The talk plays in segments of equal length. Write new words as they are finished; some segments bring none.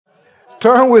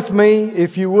Turn with me,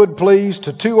 if you would please,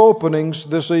 to two openings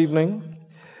this evening,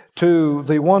 to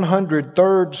the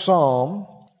 103rd Psalm,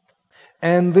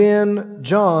 and then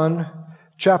John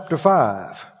chapter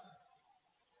 5.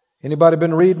 Anybody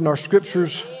been reading our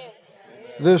scriptures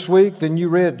this week? Then you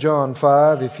read John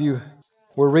 5 if you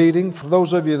were reading. For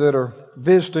those of you that are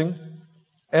visiting,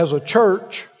 as a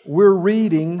church, we're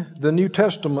reading the New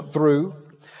Testament through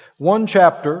one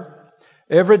chapter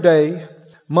every day,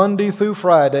 Monday through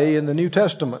Friday in the New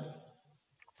Testament.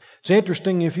 It's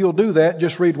interesting if you'll do that,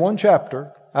 just read one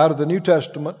chapter out of the New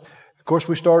Testament. Of course,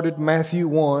 we started Matthew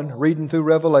 1, reading through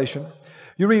Revelation.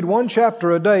 You read one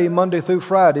chapter a day, Monday through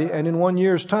Friday, and in 1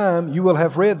 year's time, you will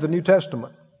have read the New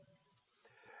Testament.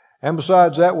 And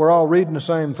besides that, we're all reading the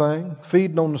same thing,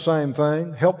 feeding on the same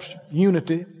thing, helps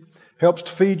unity, helps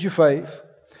to feed your faith.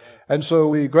 And so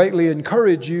we greatly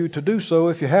encourage you to do so.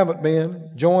 If you haven't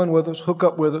been, join with us, hook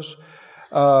up with us.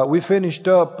 We finished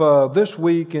up this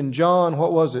week in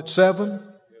John,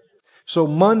 7? So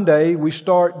Monday we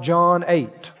start John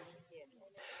 8.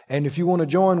 And if you want to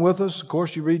join with us, of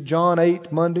course you read John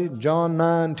 8 Monday, John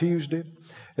 9 Tuesday,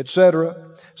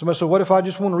 etc. Somebody said, what if I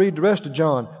just want to read the rest of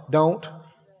John? Don't.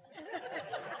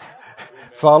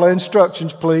 Follow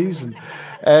instructions, please.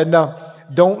 And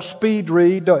don't speed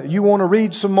read. You want to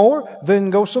read some more? Then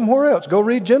go somewhere else. Go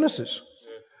read Genesis.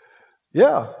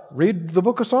 Yeah, read the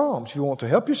book of Psalms if you want to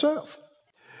help yourself.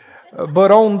 But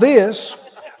on this,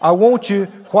 I want you,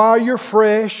 while you're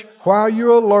fresh, while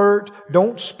you're alert,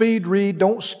 don't speed read,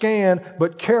 don't scan,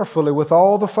 but carefully, with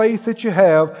all the faith that you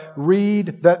have,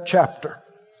 read that chapter.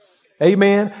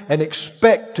 Amen. And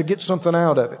expect to get something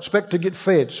out of it. Expect to get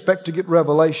fed. Expect to get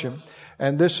revelation.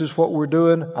 And this is what we're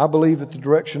doing, I believe, at the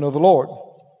direction of the Lord.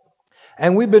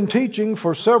 And we've been teaching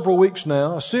for several weeks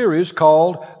now a series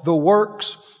called The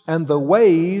Works and the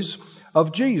Ways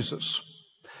of Jesus.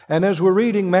 And as we're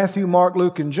reading Matthew, Mark,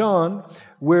 Luke, and John,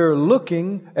 we're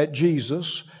looking at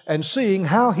Jesus and seeing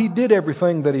how He did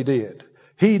everything that He did.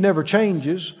 He never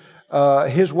changes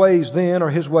His ways then or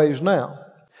His ways now.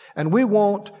 And we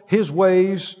want His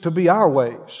ways to be our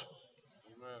ways.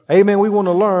 Amen. We want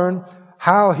to learn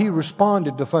how He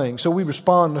responded to things, so we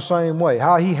respond the same way.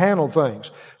 How He handled things,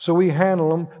 so we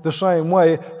handle them the same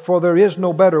way. For there is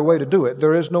no better way to do it.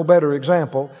 There is no better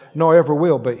example, nor ever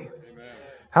will be. Amen.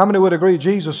 How many would agree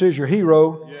Jesus is your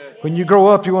hero? Yes. When you grow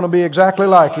up, you want to be exactly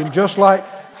like Him, just like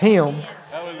Him.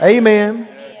 Amen.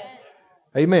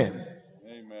 Amen.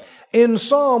 Amen. In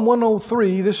Psalm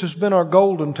 103, this has been our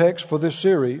golden text for this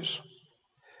series.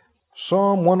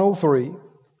 Psalm 103.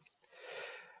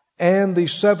 And the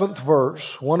 7th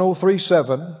verse,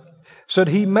 103:7, said,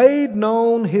 He made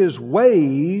known His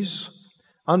ways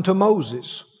unto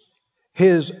Moses,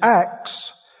 His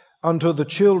acts unto the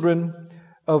children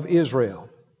of Israel.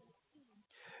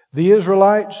 The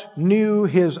Israelites knew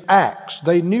His acts.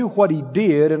 They knew what He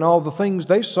did and all the things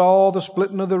they saw, the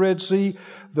splitting of the Red Sea,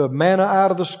 the manna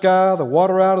out of the sky, the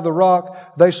water out of the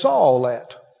rock. They saw all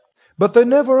that. But they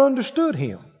never understood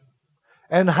Him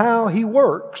and how He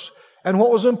works and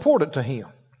what was important to Him.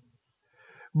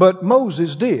 But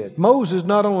Moses did. Moses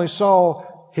not only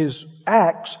saw His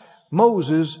acts,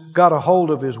 Moses got a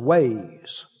hold of His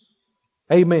ways.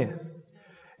 Amen.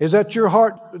 Is that your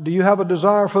heart? Do you have a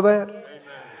desire for that? Amen.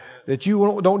 That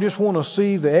you don't just want to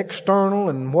see the external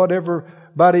and whatever,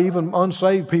 but even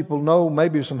unsaved people know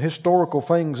maybe some historical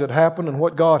things that happened and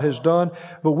what God has done.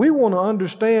 But we want to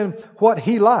understand what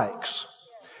He likes,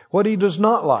 what He does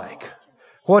not like,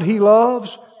 what He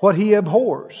loves, what He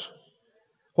abhors,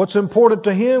 what's important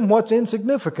to Him, what's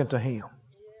insignificant to Him.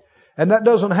 And that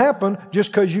doesn't happen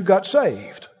just because you got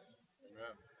saved.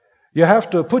 You have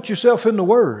to put yourself in the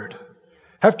Word,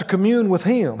 have to commune with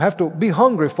Him, have to be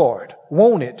hungry for it,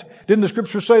 want it. Didn't the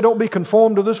Scripture say, don't be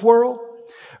conformed to this world,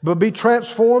 but be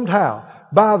transformed how?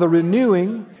 By the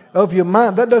renewing of your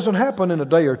mind. That doesn't happen in a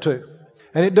day or two.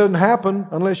 And it doesn't happen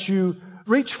unless you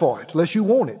reach for it, unless you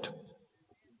want it.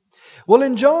 Well,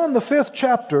 in John, the 5th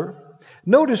chapter,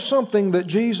 notice something that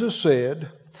Jesus said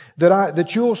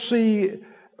that you'll see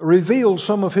revealed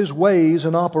some of His ways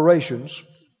and operations.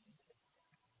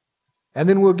 And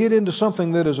then we'll get into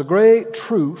something that is a great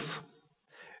truth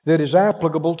that is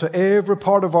applicable to every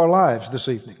part of our lives this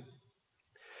evening.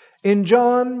 In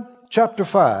John chapter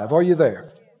 5, are you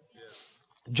there?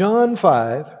 John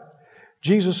 5,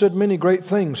 Jesus said many great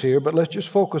things here, but let's just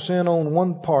focus in on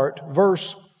one part,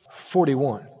 verse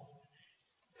 41.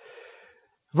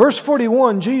 Verse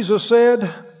 41, Jesus said,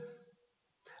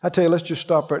 I tell you, let's just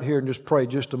stop right here and just pray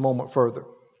just a moment further.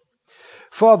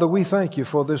 Father, we thank You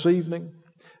for this evening.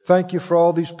 Thank You for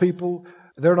all these people.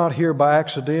 They're not here by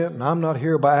accident, and I'm not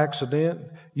here by accident.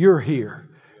 You're here.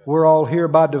 We're all here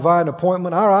by divine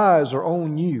appointment. Our eyes are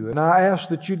on you. And I ask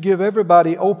that you'd give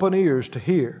everybody open ears to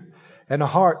hear and a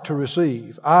heart to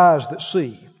receive, eyes that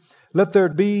see. Let there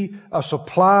be a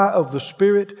supply of the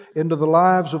Spirit into the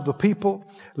lives of the people.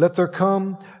 Let there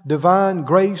come divine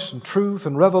grace and truth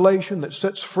and revelation that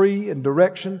sets free and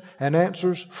direction and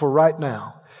answers for right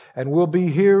now. And we'll be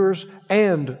hearers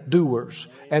and doers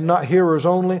and not hearers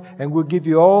only. And we'll give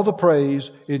you all the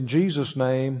praise in Jesus'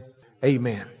 name.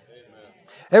 Amen.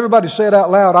 Everybody say it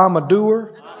out loud. I'm a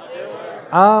doer.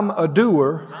 I'm a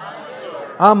doer.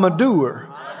 I'm a doer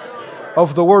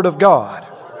of the Word of God.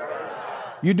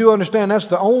 You do understand that's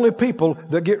the only people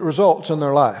that get results in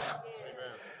their life.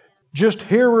 Just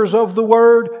hearers of the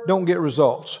Word don't get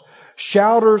results.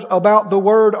 Shouters about the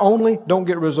Word only don't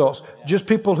get results. Just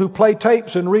people who play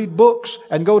tapes and read books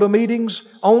and go to meetings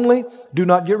only do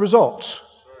not get results.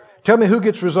 Tell me who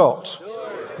gets results?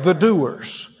 The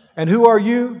doers. And who are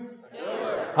you?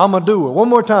 I'm a doer. One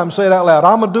more time, say it out loud.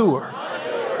 I'm a doer.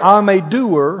 I'm a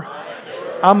doer.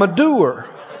 I'm a doer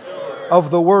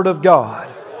of the Word of God.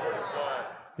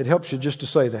 It helps you just to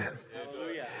say that.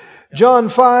 John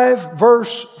 5,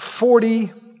 verse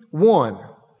 41.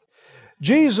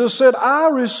 Jesus said, I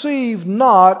receive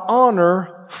not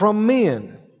honor from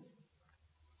men.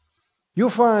 You'll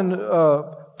find 2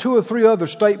 or 3 other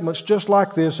statements just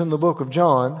like this in the book of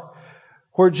John,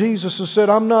 where Jesus has said,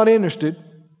 I'm not interested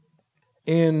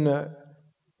in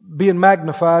being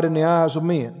magnified in the eyes of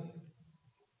men.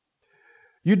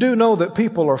 You do know that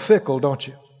people are fickle, don't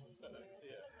you?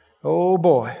 Oh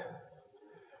boy.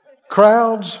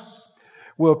 Crowds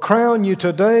will crown you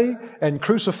today and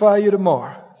crucify you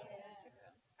tomorrow.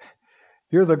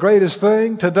 You're the greatest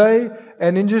thing today,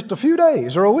 and in just a few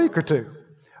days or a week or two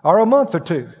or a month or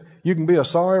two, you can be a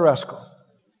sorry rascal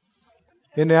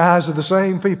in the eyes of the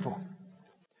same people.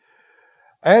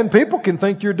 And people can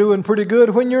think you're doing pretty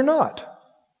good when you're not.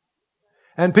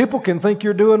 And people can think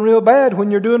you're doing real bad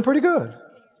when you're doing pretty good.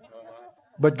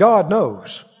 But God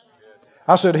knows.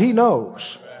 I said, He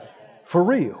knows. For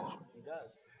real.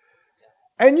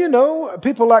 And you know,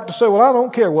 people like to say, well, I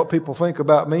don't care what people think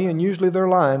about me. And usually they're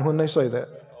lying when they say that.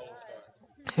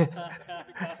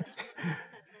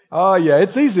 Oh, yeah,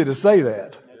 it's easy to say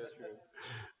that.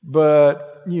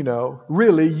 But, you know,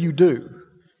 really you do.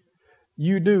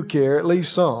 You do care, at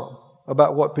least some,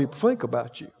 about what people think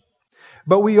about you.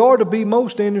 But we ought to be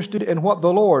most interested in what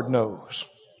the Lord knows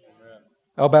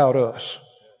about us.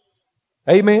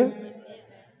 Amen?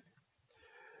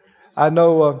 I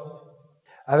know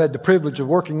I've had the privilege of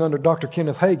working under Dr.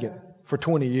 Kenneth Hagin for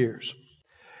 20 years.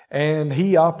 And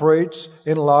he operates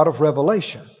in a lot of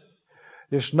revelation.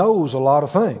 Just knows a lot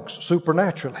of things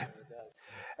supernaturally.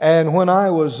 And when I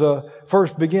was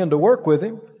first began to work with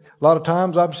him, a lot of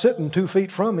times I'm sitting 2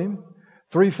 feet from him,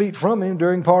 3 feet from him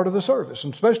during part of the service.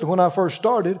 And especially when I first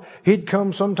started, he'd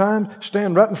come sometimes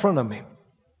stand right in front of me.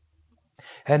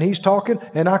 And he's talking,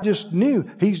 and I just knew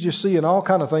he's just seeing all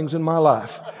kind of things in my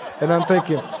life. And I'm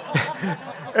thinking,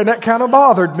 and that kind of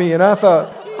bothered me. And I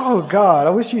thought, oh God, I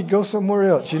wish he'd go somewhere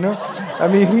else, you know. I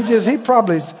mean, he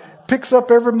probably picks up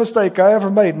every mistake I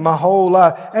ever made in my whole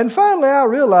life. And finally I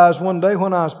realized one day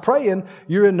when I was praying,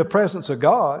 you're in the presence of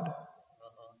God.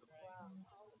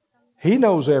 He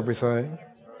knows everything.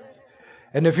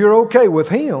 And if you're okay with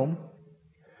Him,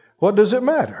 what does it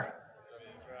matter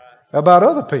about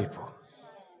other people?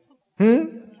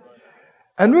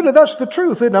 And really that's the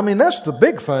truth, isn't it? I mean, that's the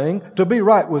big thing, to be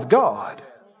right with God.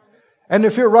 And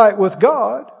if you're right with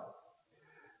God,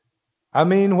 I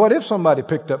mean, what if somebody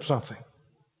picked up something?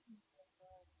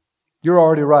 You're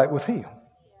already right with Him.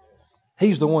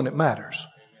 He's the one that matters.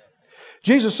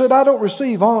 Jesus said, I don't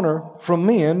receive honor from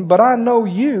men, but I know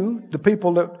you, the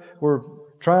people that were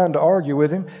trying to argue with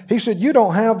Him. He said, you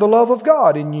don't have the love of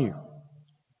God in you.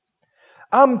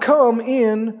 I'm come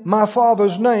in my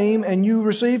Father's name, and you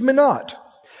receive me not.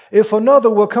 If another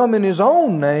will come in his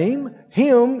own name,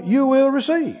 him you will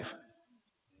receive.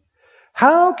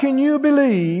 How can you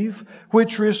believe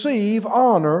which receive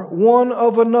honor one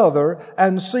of another,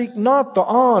 and seek not the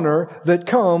honor that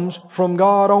comes from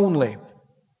God only?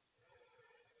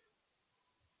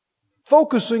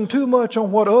 Focusing too much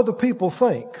on what other people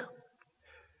think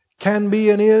can be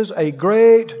and is a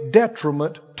great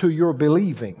detriment to your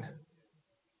believing.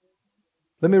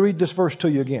 Let me read this verse to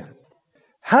you again.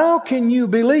 How can you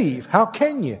believe? How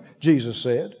can you, Jesus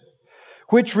said,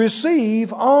 which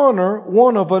receive honor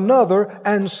one of another,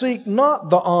 and seek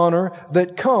not the honor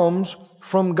that comes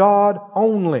from God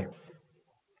only?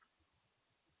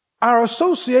 Our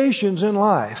associations in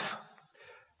life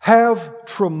have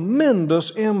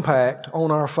tremendous impact on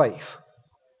our faith.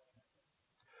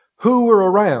 Who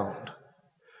we're around,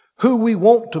 who we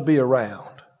want to be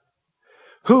around,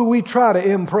 who we try to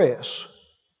impress,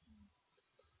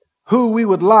 who we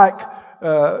would like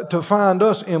to find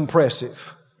us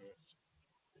impressive.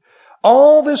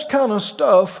 All this kind of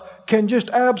stuff can just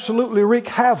absolutely wreak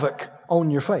havoc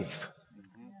on your faith.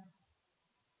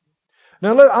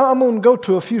 Now, I'm going to go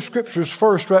to a few scriptures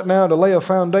first right now to lay a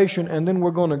foundation, and then we're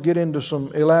going to get into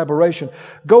some elaboration.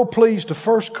 Go, please, to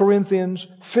 1 Corinthians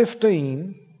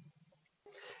 15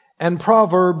 and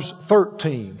Proverbs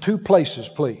 13. 2 places,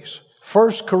 please.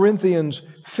 1 Corinthians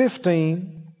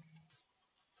 15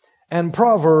 and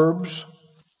Proverbs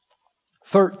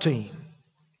 13.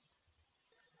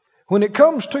 When it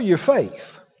comes to your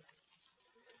faith,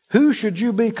 who should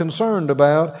you be concerned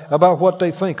about what they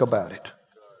think about it?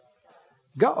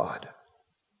 God.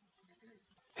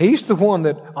 He's the one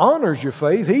that honors your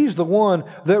faith. He's the one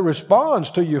that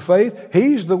responds to your faith.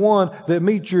 He's the one that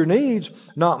meets your needs,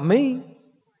 not me.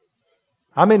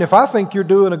 I mean, if I think you're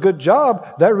doing a good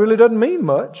job, that really doesn't mean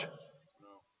much.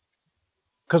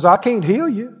 Because I can't heal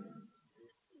you.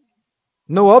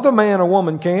 No other man or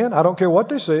woman can. I don't care what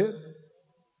they said.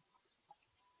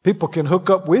 People can hook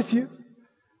up with you,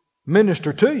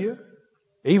 minister to you,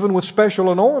 even with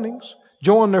special anointings,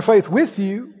 join their faith with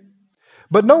you.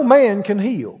 But no man can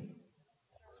heal.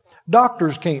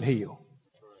 Doctors can't heal.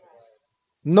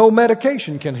 No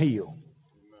medication can heal.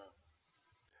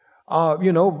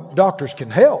 Doctors can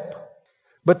help,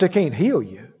 but they can't heal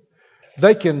you.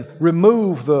 They can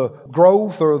remove the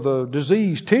growth or the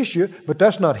diseased tissue, but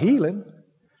that's not healing.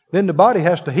 Then the body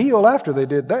has to heal after they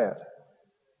did that.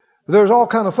 There's all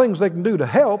kind of things they can do to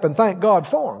help, and thank God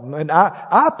for them. And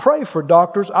I pray for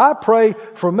doctors. I pray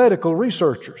for medical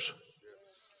researchers.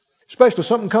 Especially if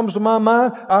something comes to my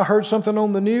mind, I heard something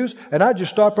on the news, and I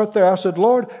just stopped right there. I said,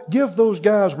 Lord, give those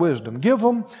guys wisdom. Give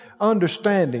them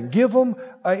understanding. Give them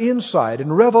insight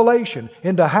and revelation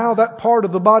into how that part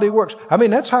of the body works. I mean,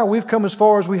 that's how we've come as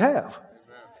far as we have.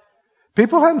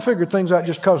 People haven't figured things out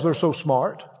just because they're so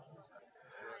smart.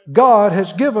 God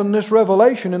has given this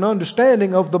revelation and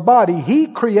understanding of the body He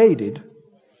created,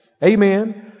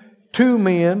 amen, to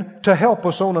men to help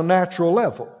us on a natural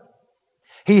level.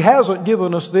 He hasn't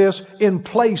given us this in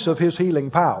place of His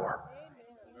healing power.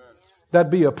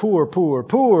 That'd be a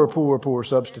poor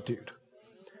substitute.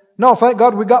 No, thank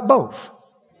God we got both.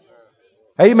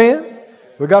 Amen.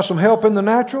 We got some help in the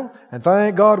natural, and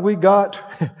thank God we got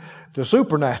the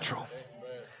supernatural.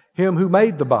 Him who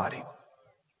made the body.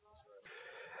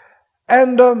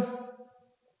 And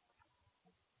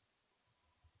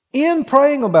in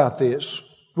praying about this,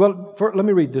 let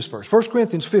me read this first. 1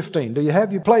 Corinthians 15. Do you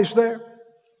have your place there?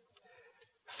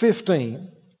 15.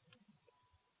 Let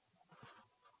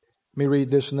me read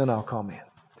this and then I'll comment.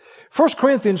 1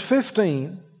 Corinthians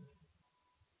 15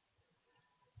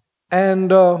 and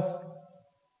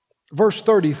verse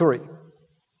 33.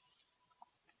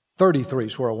 33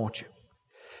 is where I want you.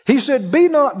 He said, be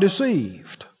not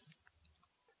deceived.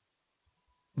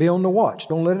 Be on the watch.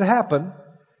 Don't let it happen.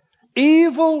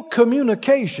 Evil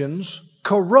communications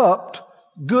corrupt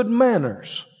good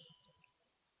manners.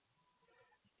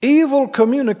 Evil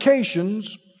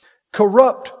communications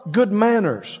corrupt good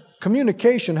manners.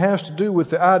 Communication has to do with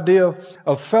the idea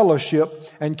of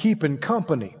fellowship and keeping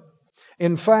company.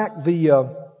 In fact,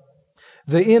 the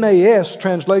NAS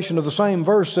translation of the same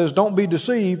verse says, don't be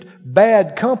deceived,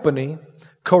 bad company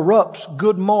corrupts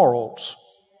good morals.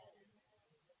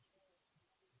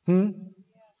 You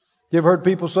ever heard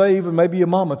people say, even maybe your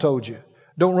mama told you,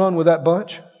 don't run with that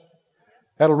bunch.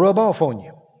 That'll rub off on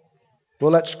you.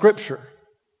 Well, that's Scripture.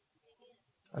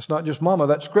 That's not just mama,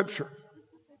 that's Scripture.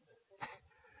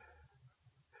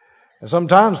 And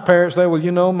sometimes parents say,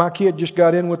 well, my kid just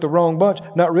got in with the wrong bunch,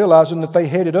 not realizing that they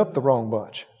headed up the wrong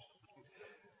bunch.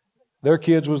 Their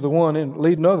kids was the one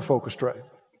leading other folk astray.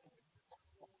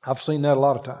 I've seen that a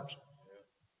lot of times.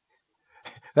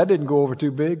 That didn't go over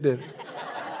too big, did it?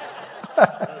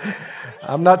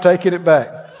 I'm not taking it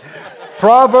back.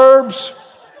 Proverbs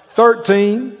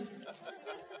 13.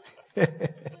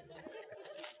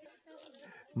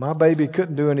 My baby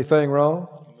couldn't do anything wrong.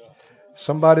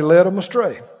 Somebody led him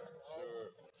astray.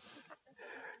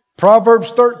 Proverbs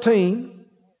 13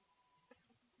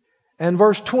 and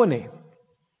verse 20.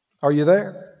 Are you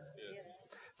there?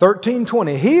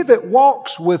 13:20. He that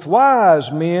walks with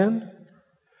wise men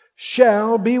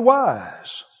shall be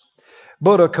wise,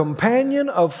 but a companion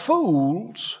of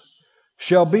fools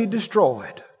shall be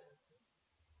destroyed.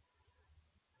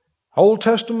 Old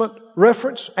Testament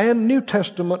reference and New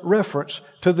Testament reference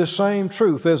to the same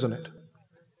truth, isn't it?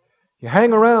 You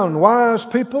hang around wise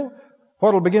people,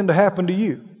 what will begin to happen to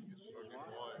you?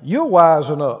 You'll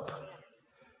wisen up.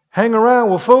 Hang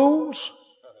around with fools,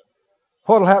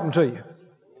 What'll happen to you?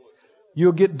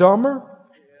 You'll get dumber.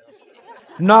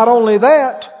 Not only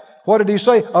that, what did he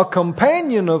say? A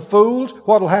companion of fools,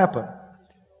 what'll happen?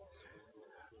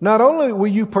 Not only will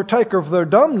you partake of their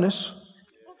dumbness,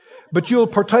 but you'll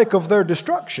partake of their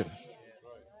destruction.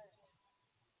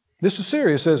 This is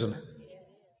serious, isn't it?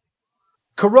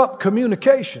 Corrupt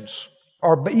communications,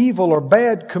 or evil or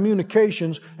bad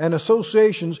communications and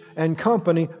associations and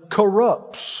company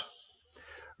corrupts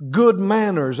good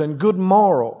manners and good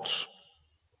morals.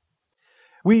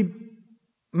 We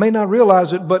may not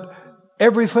realize it, but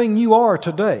everything you are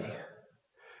today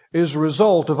is a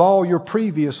result of all your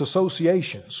previous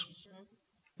associations,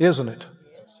 isn't it?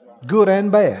 Good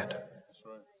and bad.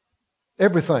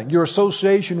 Everything. Your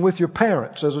association with your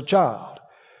parents as a child.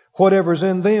 Whatever's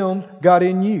in them got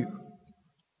in you.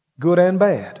 Good and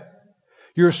bad.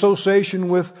 Your association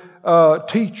with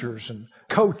teachers and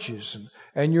coaches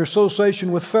and your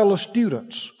association with fellow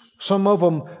students. Some of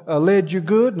them led you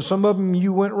good and some of them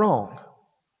you went wrong.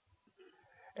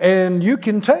 And you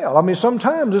can tell. I mean,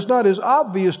 sometimes it's not as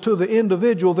obvious to the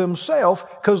individual themselves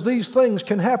because these things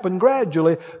can happen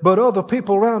gradually, but other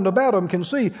people round about them can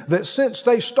see that since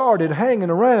they started hanging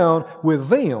around with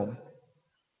them,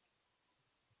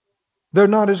 they're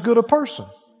not as good a person.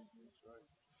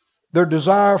 Their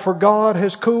desire for God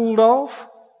has cooled off.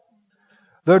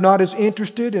 They're not as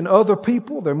interested in other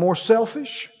people. They're more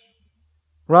selfish,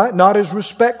 right? Not as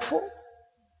respectful.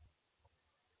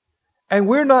 And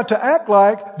we're not to act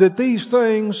like that these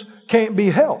things can't be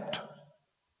helped.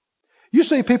 You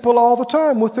see people all the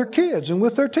time with their kids and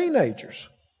with their teenagers.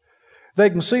 They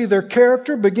can see their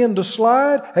character begin to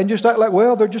slide and just act like,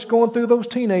 well, they're just going through those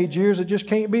teenage years. It just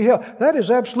can't be helped. That is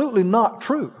absolutely not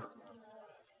true.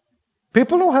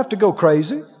 People don't have to go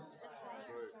crazy.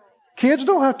 Kids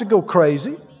don't have to go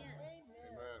crazy.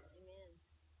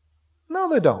 No,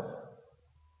 they don't.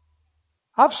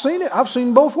 I've seen it. I've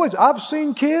seen both ways. I've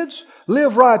seen kids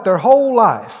live right their whole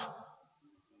life.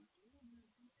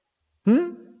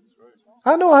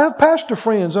 I know I have pastor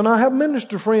friends and I have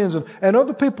minister friends and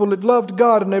other people that loved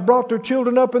God and they brought their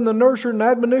children up in the nurture and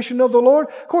admonition of the Lord.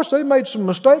 Of course, they made some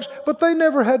mistakes, but they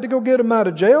never had to go get them out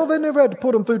of jail. They never had to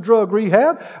put them through drug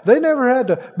rehab. They never had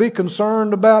to be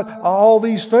concerned about all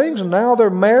these things, and now they're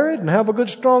married and have a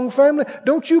good, strong family.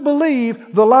 Don't you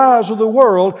believe the lies of the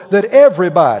world that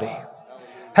everybody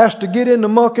has to get in the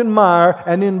muck and mire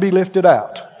and then be lifted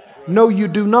out? No, you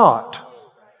do not.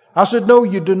 I said, no,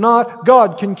 you do not.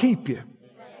 God can keep you.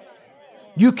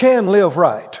 You can live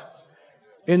right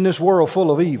in this world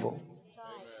full of evil.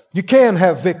 You can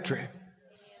have victory.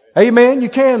 Amen. You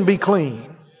can be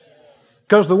clean.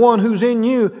 Because the one who's in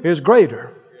you is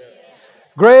greater.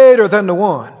 Greater than the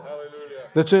one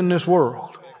that's in this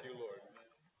world.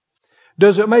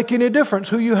 Does it make any difference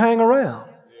who you hang around?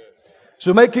 Does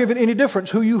it make any difference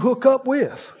who you hook up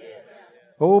with?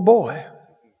 Oh boy.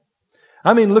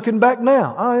 I mean, looking back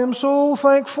now, I am so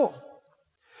thankful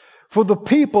for the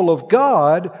people of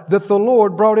God that the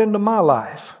Lord brought into my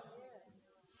life.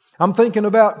 I'm thinking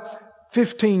about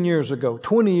 15 years ago,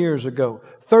 20 years ago,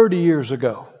 30 years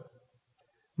ago.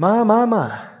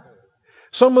 My.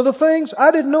 Some of the things,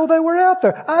 I didn't know they were out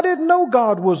there. I didn't know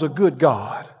God was a good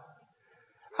God.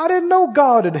 I didn't know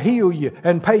God would heal you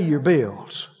and pay your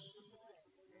bills.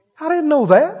 I didn't know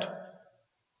that.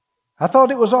 I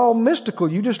thought it was all mystical.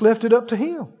 You just left it up to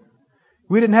Him.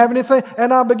 We didn't have anything.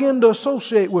 And I began to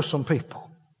associate with some people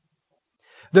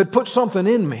that put something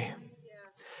in me.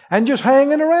 And just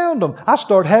hanging around them, I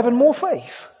started having more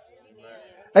faith.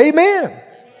 Amen.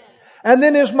 And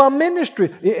then as my ministry,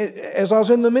 as I was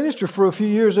in the ministry for a few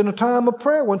years in a time of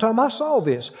prayer, one time I saw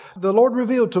this. The Lord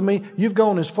revealed to me, you've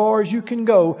gone as far as you can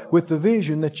go with the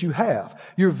vision that you have.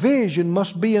 Your vision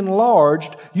must be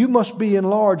enlarged. You must be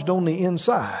enlarged on the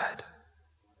inside.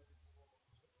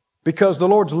 Because the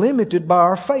Lord's limited by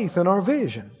our faith and our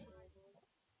vision.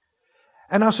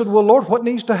 And I said, well, Lord, what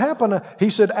needs to happen? He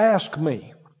said, ask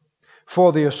me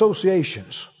for the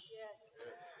associations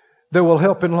that will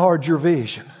help enlarge your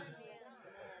vision.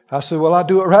 I said, well, I'll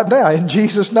do it right now. In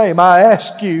Jesus' name, I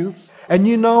ask you. And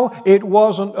you know, it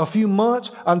wasn't a few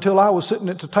months until I was sitting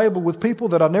at the table with people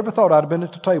that I never thought I'd have been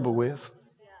at the table with.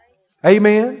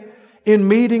 Amen. In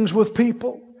meetings with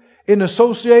people. In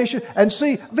association. And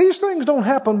see, these things don't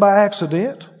happen by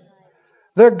accident.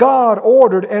 They're God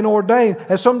ordered and ordained.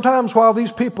 And sometimes while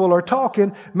these people are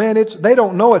talking, man, they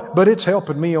don't know it, but it's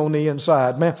helping me on the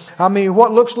inside, man. I mean,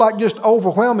 what looks like just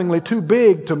overwhelmingly too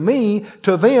big to me,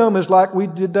 to them is like we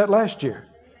did that last year.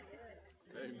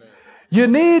 Amen. You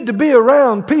need to be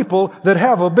around people that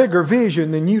have a bigger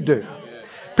vision than you do.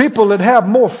 People that have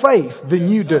more faith than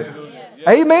you do.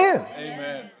 Amen.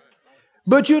 Amen.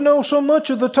 But you know, so much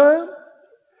of the time,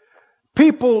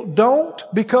 people don't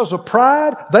because of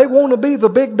pride. They want to be the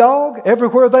big dog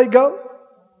everywhere they go.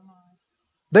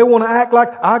 They want to act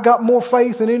like, I got more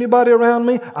faith than anybody around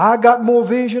me. I got more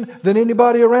vision than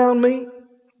anybody around me.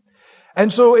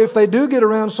 And so if they do get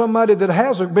around somebody that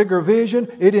has a bigger vision,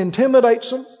 it intimidates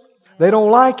them. They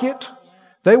don't like it.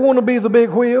 They want to be the big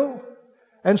wheel.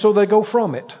 And so they go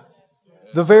from it.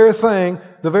 The very thing,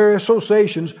 the very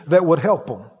associations that would help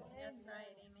them.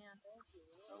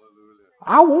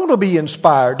 I want to be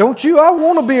inspired, don't you? I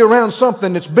want to be around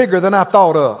something that's bigger than I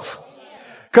thought of.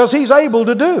 Because He's able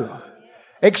to do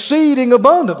exceeding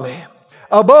abundantly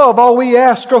above all we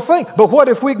ask or think. But what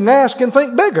if we can ask and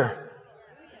think bigger?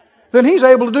 Then He's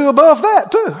able to do above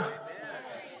that too.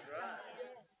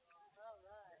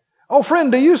 Oh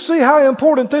friend, do you see how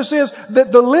important this is?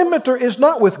 That the limiter is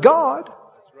not with God.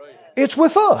 It's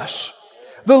with us.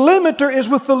 The limiter is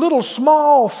with the little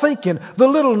small thinking, the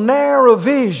little narrow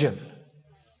vision.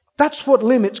 That's what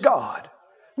limits God.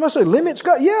 You must say, limits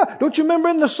God? Yeah. Don't you remember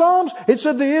in the Psalms? It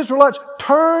said the Israelites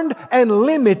turned and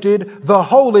limited the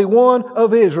Holy One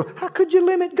of Israel. How could you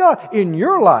limit God? In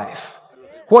your life,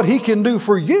 what He can do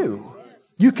for you,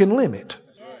 you can limit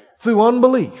through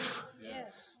unbelief,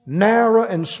 narrow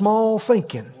and small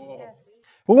thinking.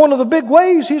 Well, one of the big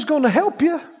ways He's going to help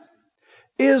you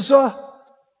is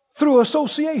through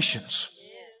associations.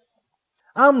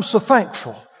 I'm so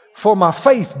thankful for my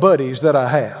faith buddies that I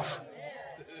have.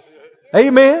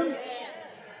 Amen.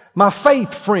 My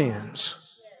faith friends.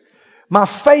 My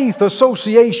faith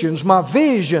associations. My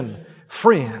vision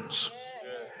friends.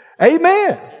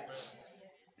 Amen.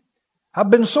 I've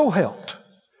been so helped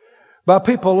by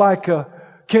people like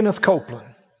Kenneth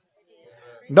Copeland,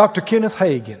 Dr. Kenneth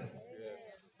Hagin,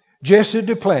 Jesse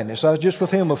Duplantis. I was just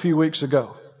with him a few weeks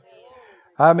ago.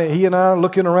 I mean, he and I are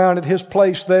looking around at his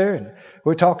place there, and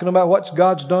we're talking about what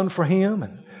God's done for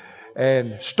him,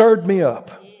 and stirred me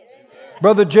up.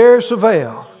 Brother Jerry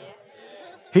Savelle,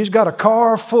 he's got a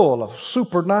car full of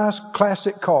super nice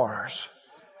classic cars.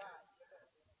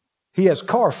 He has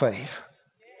car faith,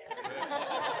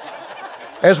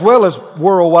 as well as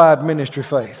worldwide ministry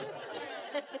faith.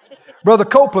 Brother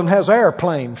Copeland has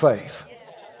airplane faith,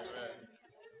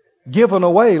 given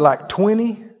away like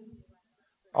 20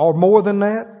 or more than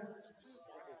that.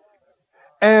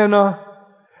 And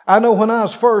I know when I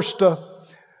was first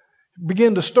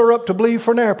began to stir up to believe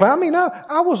for an airplane. I mean,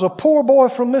 I was a poor boy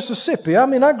from Mississippi. I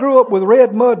mean, I grew up with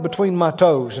red mud between my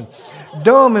toes and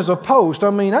dumb as a post. I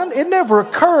mean, it never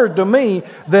occurred to me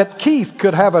that Keith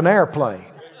could have an airplane.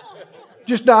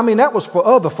 That was for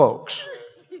other folks.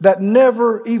 That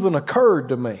never even occurred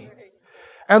to me.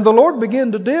 And the Lord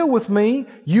began to deal with me.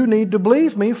 You need to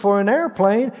believe me for an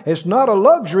airplane. It's not a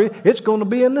luxury. It's going to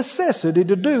be a necessity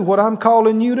to do what I'm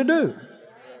calling you to do.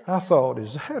 I thought,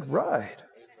 is that right?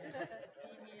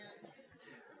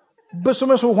 But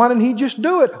somebody said, well, why didn't He just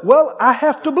do it? Well, I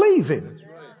have to believe Him.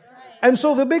 And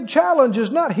so the big challenge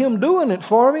is not Him doing it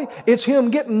for me. It's Him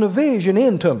getting the vision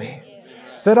into me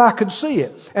that I could see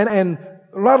it. And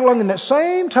right along in that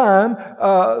same time,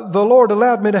 the Lord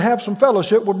allowed me to have some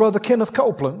fellowship with Brother Kenneth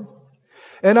Copeland.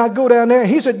 And I'd go down there and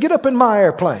he said, get up in my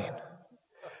airplane.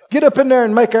 Get up in there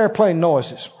and make airplane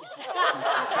noises.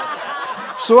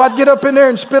 So I'd get up in there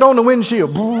and spit on the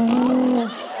windshield.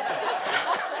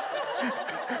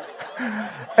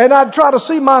 And I'd try to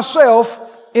see myself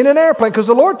in an airplane. Because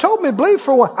the Lord told me, believe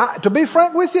for one. To be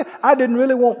frank with you, I didn't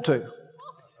really want to.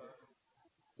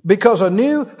 Because I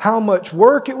knew how much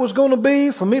work it was going to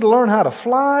be for me to learn how to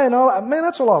fly and all that. Man,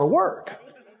 that's a lot of work.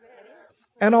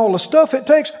 And all the stuff it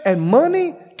takes and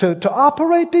money to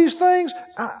operate these things.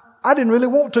 I didn't really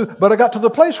want to. But I got to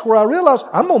the place where I realized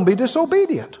I'm going to be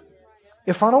disobedient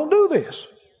if I don't do this.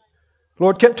 The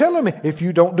Lord kept telling me, if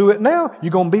you don't do it now,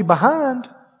 you're going to be behind.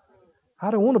 I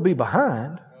don't want to be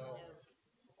behind.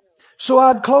 So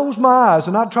I'd close my eyes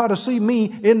and I'd try to see me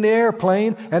in the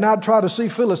airplane and I'd try to see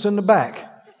Phyllis in the back.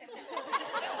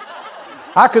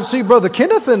 I could see Brother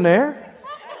Kenneth in there.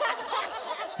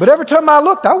 But every time I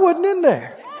looked, I wasn't in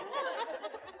there.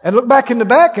 And looked back in the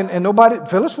back and nobody,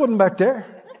 Phyllis wasn't back there.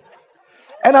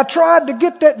 And I tried to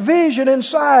get that vision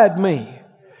inside me.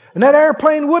 And that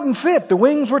airplane wouldn't fit. The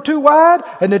wings were too wide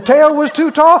and the tail was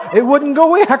too tall. It wouldn't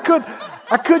go in.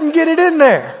 I couldn't get it in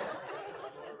there.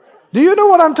 Do you know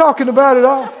what I'm talking about at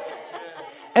all?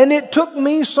 And it took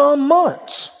me some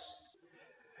months.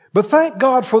 But thank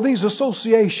God for these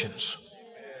associations.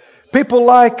 People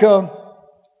like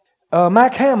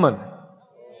Mac Hammond.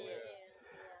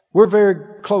 We're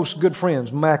very close, good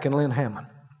friends, Mac and Lynn Hammond.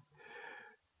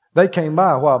 They came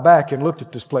by a while back and looked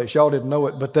at this place. Y'all didn't know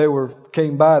it, but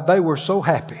came by. They were so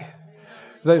happy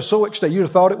They were so ecstatic. You'd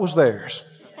have thought it was theirs.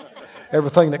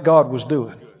 Everything that God was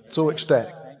doing. So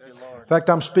ecstatic. In fact,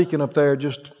 I'm speaking up there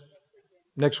just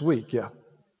next week. Yeah.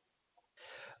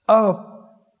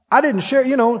 I didn't share,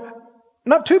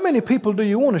 not too many people do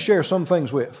you want to share some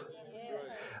things with.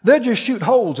 They just shoot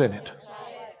holes in it.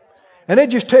 And they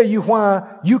just tell you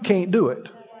why you can't do it.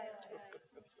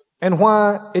 And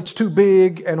why it's too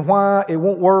big and why it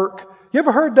won't work. You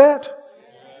ever heard that?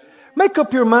 Make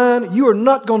up your mind, you are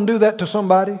not going to do that to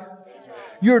somebody.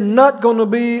 You're not going to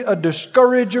be a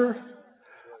discourager,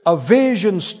 a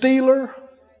vision stealer,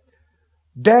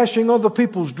 dashing other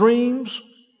people's dreams.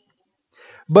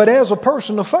 But as a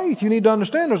person of faith, you need to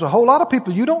understand there's a whole lot of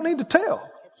people you don't need to tell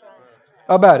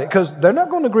about it because they're not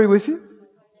going to agree with you.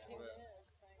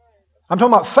 I'm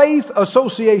talking about faith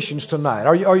associations tonight.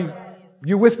 Are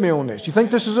you with me on this? You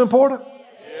think this is important?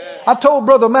 Yeah. I told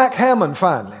Brother Mac Hammond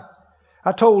finally.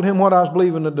 I told him what I was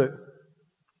believing to do.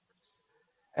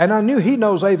 And I knew he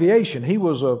knows aviation. He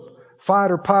was a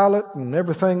fighter pilot and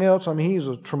everything else. I mean, he's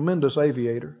a tremendous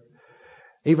aviator.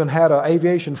 Even had an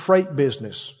aviation freight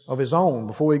business of his own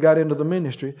before he got into the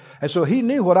ministry. And so he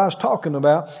knew what I was talking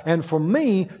about. And for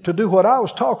me to do what I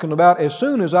was talking about as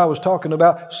soon as I was talking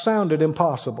about sounded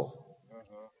impossible.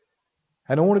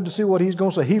 And I wanted to see what he's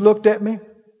going to say. He looked at me.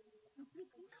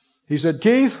 He said,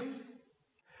 Keith,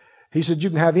 he said, you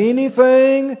can have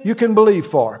anything you can believe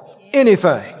for.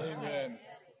 Anything. Amen.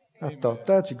 I thought,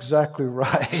 that's exactly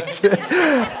right.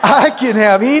 I can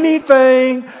have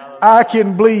anything I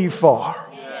can believe for.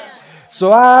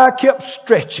 So I kept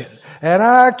stretching. And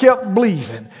I kept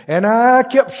believing. And I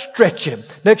kept stretching.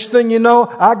 Next thing you know,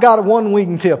 I got one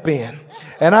wingtip in.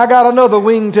 And I got another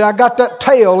wingtip. I got that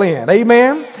tail in.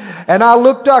 Amen. And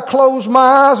I closed my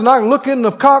eyes and I looked in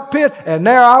the cockpit and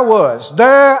there I was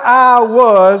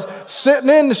sitting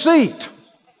in the seat.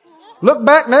 Looked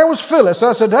back and there was Phyllis.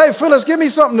 I said, hey Phyllis, give me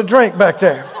something to drink back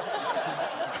there.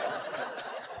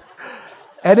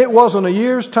 And it wasn't a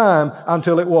year's time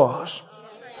until it was.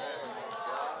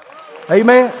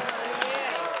 Amen.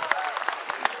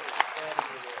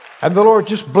 And the Lord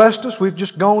just blessed us. We've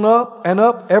just gone up and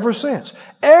up ever since.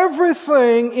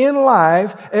 Everything in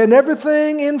life and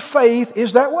everything in faith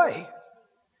is that way.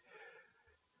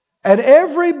 And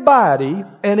everybody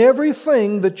and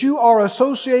everything that you are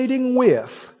associating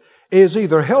with is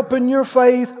either helping your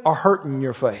faith or hurting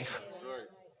your faith.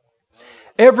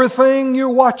 Everything you're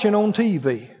watching on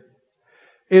TV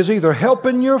is either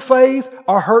helping your faith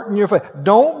or hurting your faith.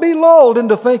 Don't be lulled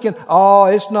into thinking, oh,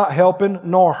 it's not helping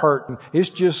nor hurting. It's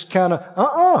just kind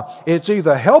of, It's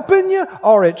either helping you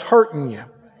or it's hurting you.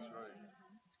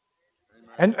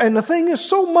 And the thing is,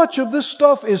 so much of this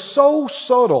stuff is so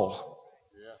subtle.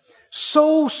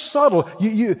 So subtle.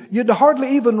 You'd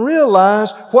hardly even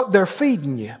realize what they're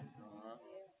feeding you.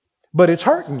 But it's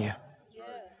hurting you.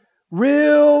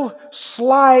 Real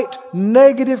slight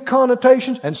negative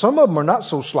connotations. And some of them are not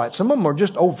so slight. Some of them are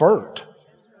just overt.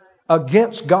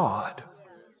 Against God.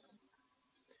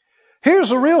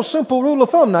 Here's a real simple rule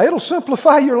of thumb. Now, it'll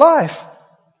simplify your life.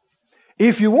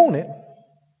 If you want it.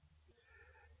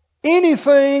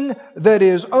 Anything that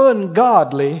is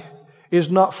ungodly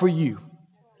is not for you.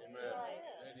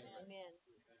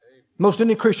 Most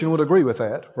any Christian would agree with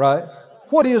that, right?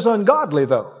 What is ungodly,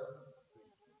 though?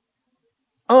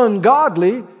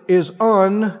 Ungodly is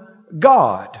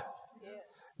un-God.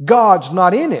 God's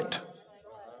not in it.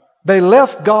 They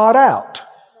left God out.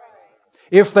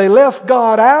 If they left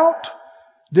God out,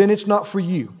 then it's not for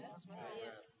you.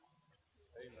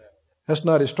 That's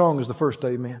not as strong as the first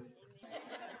amen.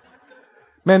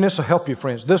 Man, this will help you,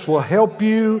 friends. This will help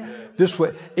you. This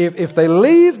way. If they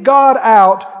leave God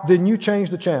out, then you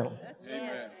change the channel.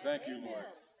 Amen. Thank you, Lord.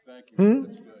 Thank you.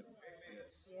 That's good.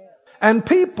 And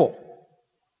people.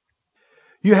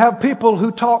 You have people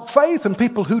who talk faith and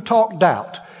people who talk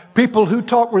doubt. People who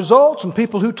talk results and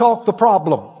people who talk the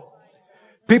problem.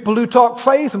 People who talk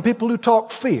faith and people who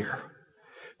talk fear.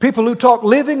 People who talk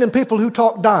living and people who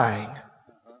talk dying.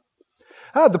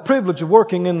 I had the privilege of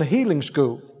working in the healing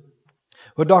school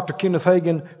with Dr. Kenneth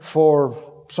Hagin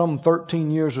for some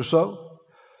 13 years or so.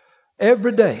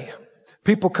 Every day,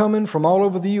 people coming from all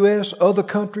over the U.S., other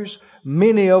countries,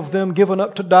 many of them given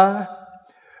up to die.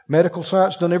 Medical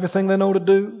science done everything they know to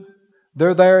do.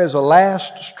 They're there as a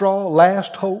last straw,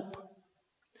 last hope.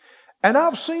 And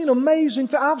I've seen amazing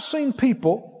things. I've seen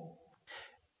people,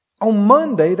 on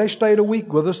Monday, they stayed a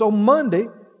week with us. On Monday,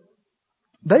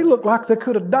 they looked like they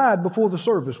could have died before the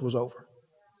service was over.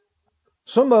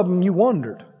 Some of them you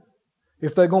wondered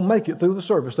if they're going to make it through the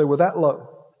service. They were that low.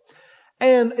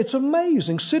 And it's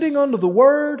amazing sitting under the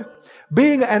Word,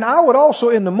 and I would also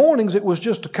in the mornings, it was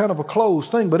just a kind of a closed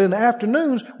thing, but in the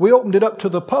afternoons, we opened it up to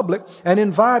the public and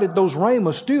invited those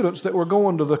Rhema students that were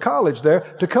going to the college there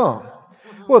to come.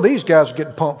 Well, these guys are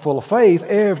getting pumped full of faith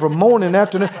every morning and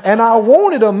afternoon, and I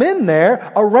wanted them in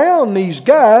there around these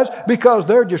guys because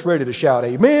they're just ready to shout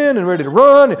amen and ready to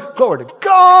run and glory to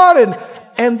God,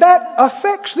 and that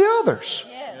affects the others.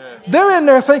 They're in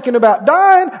there thinking about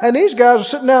dying, and these guys are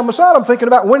sitting down beside them thinking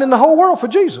about winning the whole world for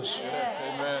Jesus.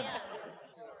 Amen.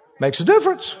 Makes a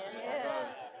difference.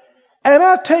 And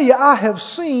I tell you, I have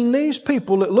seen these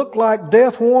people that look like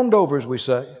death warmed over, as we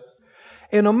say,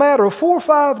 in a matter of 4 or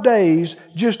 5 days,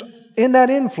 just in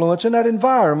that influence, in that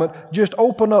environment, just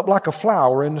open up like a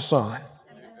flower in the sun.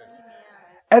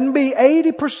 And be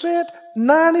 80%,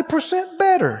 90%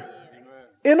 better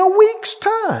in a week's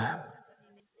time.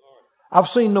 I've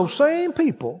seen those same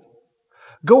people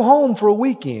go home for a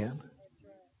weekend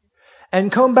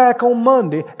and come back on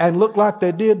Monday and look like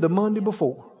they did the Monday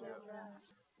before.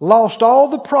 Lost all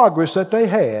the progress that they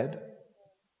had.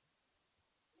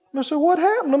 I said, what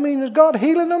happened? I mean, is God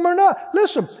healing them or not?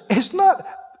 Listen, it's not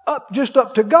just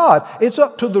up to God. It's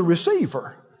up to the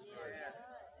receiver.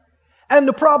 And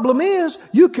the problem is,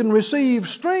 you can receive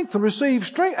strength.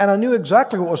 And I knew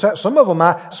exactly what was happening. Some of them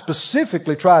I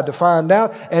specifically tried to find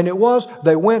out. And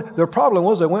their problem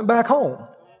was they went back home.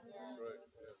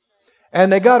 And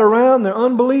they got around their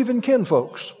unbelieving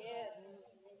kinfolks.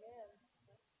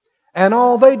 And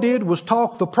all they did was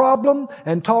talk the problem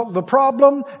and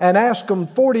ask them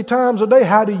 40 times a day,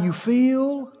 how do you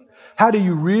feel? How do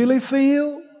you really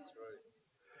feel?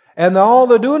 And all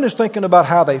they're doing is thinking about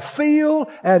how they feel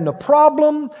and the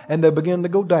problem, and they begin to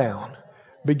go down.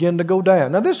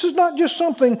 Now this is not just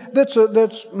something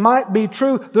that's might be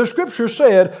true. The Scripture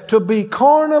said to be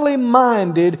carnally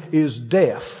minded is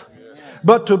death.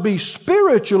 But to be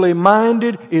spiritually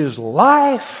minded is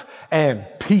life and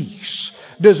peace.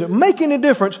 Does it make any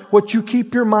difference what you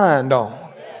keep your mind on?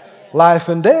 Life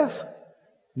and death.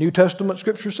 New Testament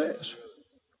Scripture says.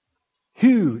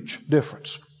 Huge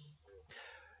difference.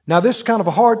 Now this is kind of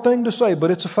a hard thing to say,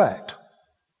 but it's a fact.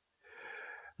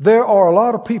 There are a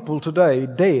lot of people today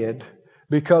dead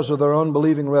because of their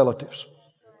unbelieving relatives.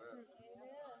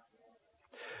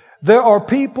 There are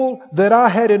people that I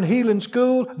had in healing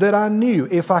school that I knew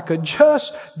if I could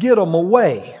just get them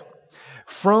away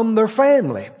from their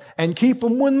family and keep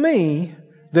them with me,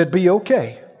 they'd be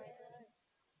okay.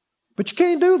 But you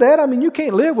can't do that. I mean, you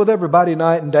can't live with everybody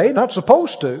night and day. Not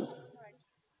supposed to.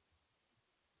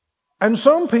 And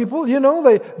some people,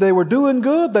 they were doing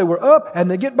good, they were up, and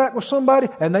they get back with somebody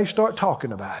and they start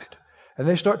talking about it. And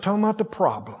they start talking about the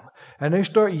problem. And they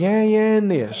start yang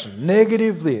this,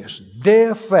 negative this,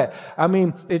 death that. I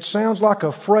mean, it sounds like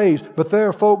a phrase, but there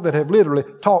are folk that have literally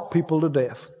talked people to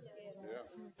death.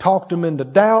 Talked them into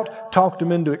doubt, talked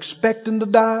them into expecting to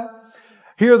die.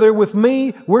 Here they're with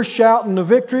me. We're shouting the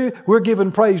victory. We're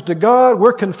giving praise to God.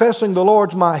 We're confessing the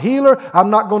Lord's my healer.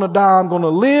 I'm not going to die. I'm going to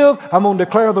live. I'm going to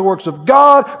declare the works of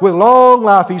God. With long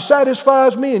life, He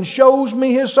satisfies me and shows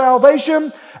me His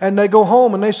salvation. And they go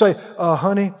home and they say,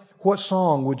 honey, what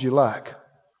song would you like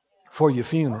for your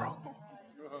funeral?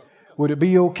 Would it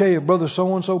be okay if Brother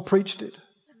so-and-so preached it?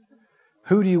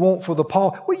 Who do you want for the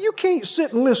pall? Well, you can't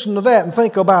sit and listen to that and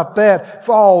think about that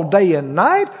for all day and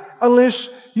night unless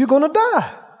you're going to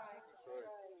die.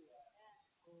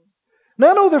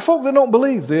 Now, I know there are folk that don't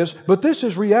believe this, but this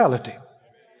is reality.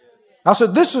 I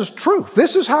said, this is truth.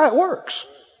 This is how it works.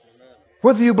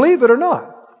 Whether you believe it or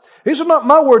not. These are not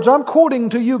my words. I'm quoting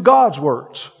to you God's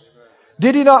words.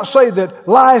 Did He not say that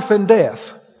life and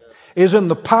death is in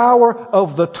the power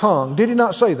of the tongue? Did He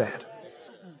not say that?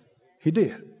 He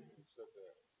did.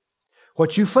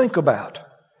 What you think about,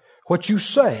 what you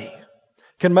say,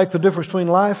 can make the difference between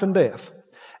life and death.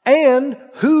 And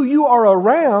who you are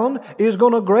around is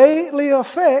going to greatly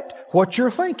affect what you're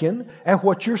thinking and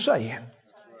what you're saying.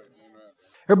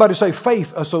 Everybody say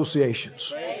faith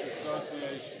associations.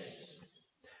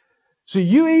 See,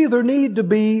 you either need to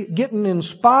be getting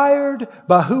inspired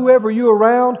by whoever you're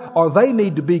around, or they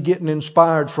need to be getting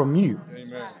inspired from you.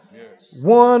 Amen. Yes.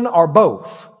 One or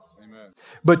both. Amen.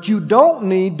 But you don't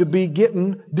need to be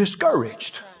getting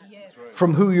discouraged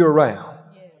from who you're around.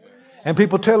 And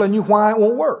people telling you why it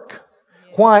won't work.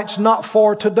 Why it's not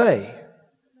for today.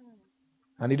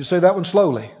 I need to say that one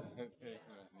slowly.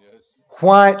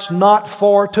 Why it's not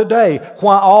for today.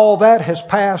 Why all that has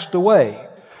passed away.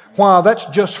 Why that's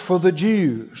just for the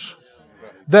Jews.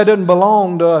 That doesn't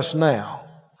belong to us now.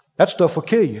 That stuff will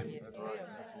kill you.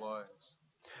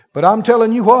 But I'm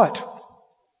telling you what.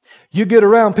 You get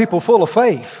around people full of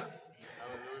faith.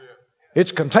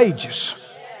 It's contagious.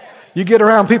 You get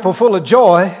around people full of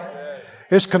joy,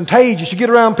 it's contagious. You get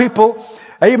around people,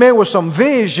 amen, with some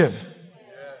vision.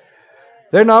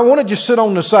 They're not want to just sit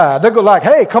on the side. They're go like,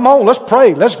 hey, come on, let's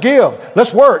pray, let's give,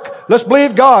 let's work, let's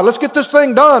believe God, let's get this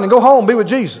thing done and go home, be with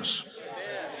Jesus.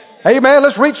 Amen.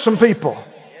 Let's reach some people.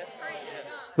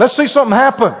 Let's see something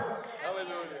happen.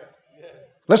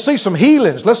 Let's see some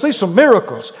healings. Let's see some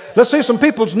miracles. Let's see some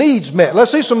people's needs met.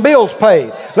 Let's see some bills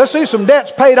paid. Let's see some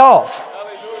debts paid off.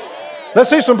 Let's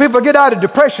see some people get out of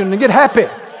depression and get happy.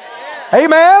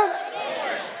 Amen.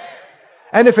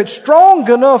 And if it's strong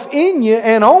enough in you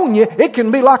and on you, it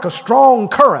can be like a strong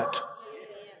current.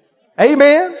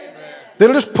 Amen.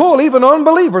 They'll just pull even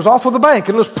unbelievers off of the bank.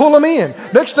 It'll just pull them in.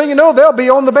 Next thing you know, they'll be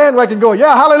on the bandwagon going,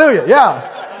 yeah, hallelujah.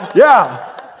 Yeah. Yeah.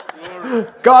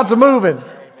 God's a-moving.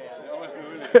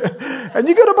 And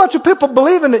you get a bunch of people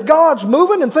believing that God's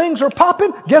moving and things are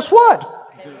popping. Guess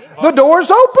what? The door's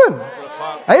open.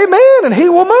 Amen. And He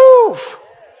will move.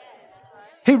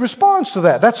 He responds to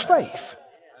that. That's faith.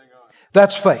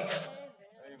 That's faith.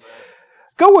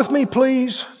 Go with me,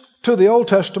 please, to the Old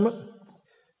Testament,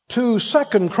 to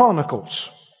 2 Chronicles.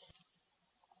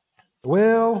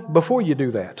 Well, before you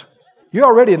do that, you're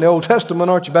already in the Old Testament,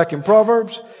 aren't you, back in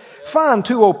Proverbs? Find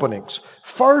two openings.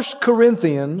 1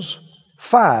 Corinthians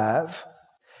 5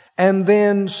 and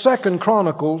then 2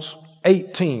 Chronicles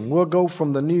 18. We'll go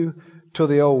from the new to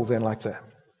the old then like that.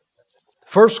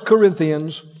 1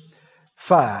 Corinthians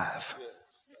 5.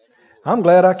 I'm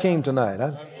glad I came tonight.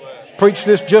 I preached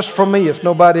this just for me, if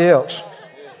nobody else.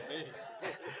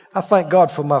 I thank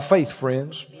God for my faith,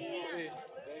 friends.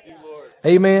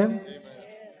 Amen.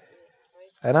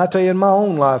 And I tell you, in my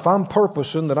own life, I'm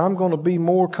purposing that I'm going to be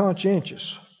more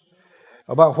conscientious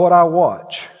about what I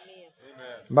watch,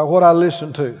 about what I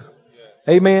listen to.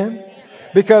 Amen.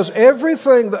 Because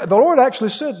everything, the Lord actually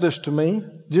said this to me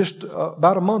just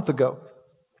about a month ago.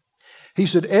 He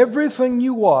said, everything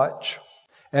you watch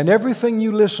and everything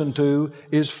you listen to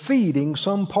is feeding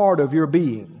some part of your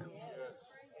being.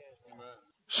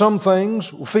 Some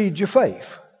things will feed your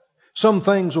faith. Some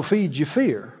things will feed you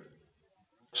fear.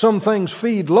 Some things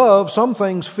feed love. Some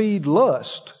things feed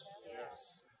lust.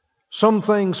 Some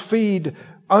things feed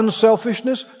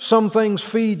unselfishness. Some things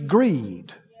feed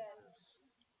greed.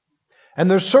 And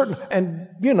there's certain, and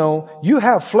you know, you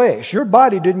have flesh. Your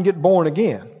body didn't get born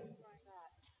again.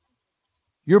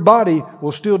 Your body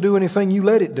will still do anything you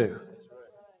let it do.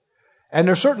 And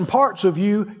there's certain parts of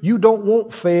you don't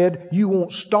want fed, you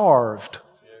want starved.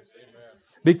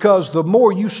 Because the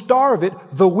more you starve it,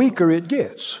 the weaker it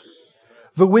gets.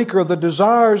 The weaker the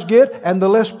desires get and the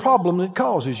less problem it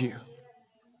causes you.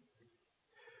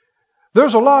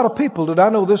 There's a lot of people that I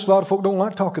know this, a lot of folk don't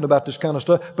like talking about this kind of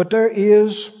stuff, but there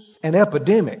is an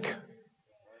epidemic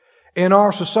in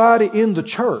our society, in the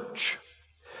church,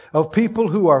 of people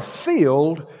who are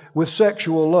filled with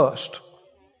sexual lust.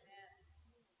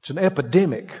 It's an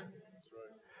epidemic.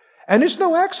 And it's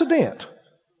no accident.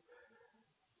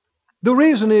 The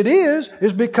reason it is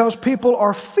because people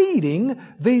are feeding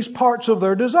these parts of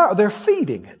their desire. They're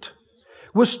feeding it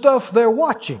with stuff they're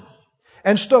watching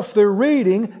and stuff they're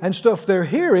reading and stuff they're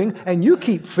hearing. And you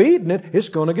keep feeding it, it's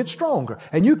going to get stronger.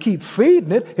 And you keep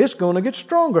feeding it, it's going to get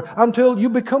stronger until you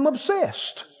become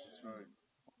obsessed.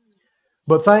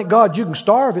 But thank God you can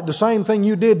starve it. The same thing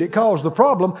you did that caused the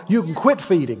problem, you can quit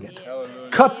feeding it.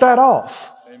 Cut that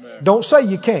off. Don't say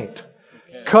you can't.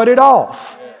 Cut it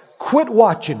off. Quit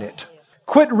watching it.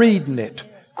 Quit reading it.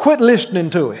 Quit listening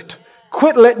to it.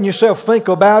 Quit letting yourself think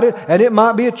about it. And it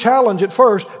might be a challenge at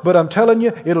first, but I'm telling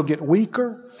you, it'll get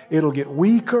weaker. It'll get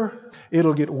weaker.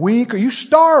 It'll get weaker. You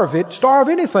starve it, starve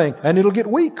anything, and it'll get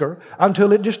weaker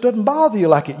until it just doesn't bother you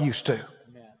like it used to.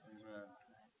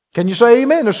 Can you say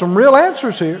amen? There's some real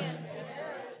answers here.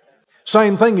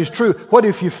 Same thing is true. What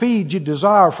if you feed your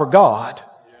desire for God?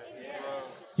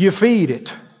 You feed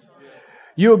it.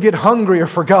 You'll get hungrier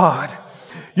for God.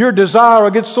 Your desire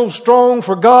will get so strong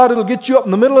for God, it'll get you up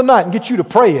in the middle of the night and get you to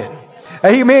praying.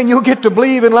 Amen. You'll get to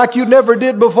believing like you never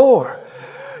did before.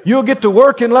 You'll get to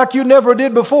working like you never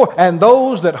did before. And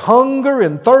those that hunger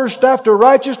and thirst after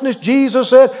righteousness, Jesus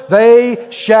said,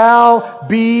 they shall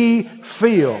be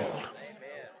filled.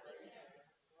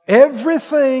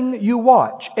 Everything you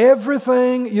watch,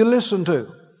 everything you listen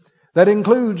to, that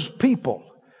includes people,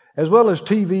 as well as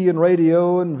TV and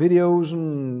radio and videos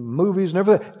and movies and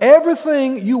everything.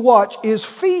 Everything you watch is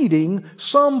feeding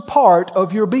some part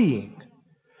of your being.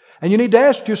 And you need to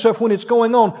ask yourself when it's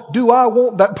going on, do I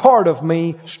want that part of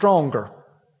me stronger?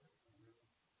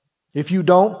 If you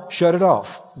don't, shut it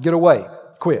off. Get away.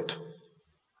 Quit.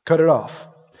 Cut it off.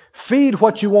 Feed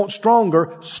what you want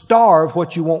stronger. Starve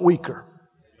what you want weaker.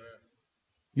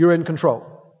 You're in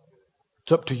control.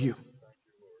 It's up to you.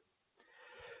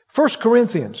 1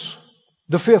 Corinthians,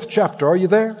 the 5th chapter. Are you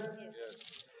there?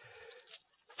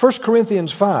 1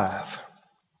 Corinthians 5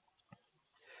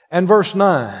 and verse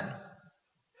 9.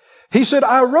 He said,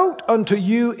 I wrote unto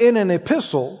you in an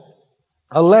epistle,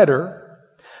 a letter,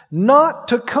 not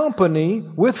to company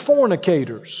with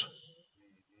fornicators.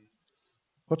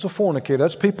 What's a fornicator?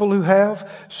 That's people who have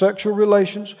sexual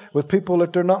relations with people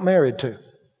that they're not married to.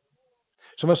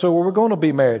 Somebody said, well, we're going to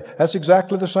be married. That's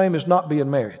exactly the same as not being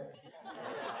married.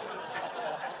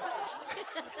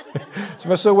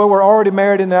 Somebody said, well, we're already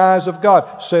married in the eyes of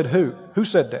God. Said who? Who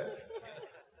said that?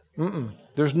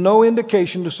 There's no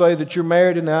indication to say that you're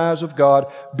married in the eyes of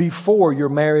God before you're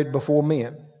married before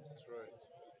men.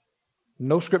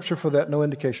 No scripture for that, no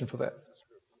indication for that.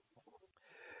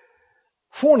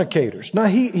 Fornicators. Now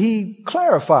he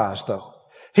clarifies though.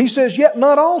 He says, yet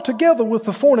not altogether with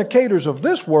the fornicators of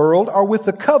this world, or with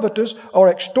the covetous, or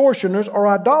extortioners, or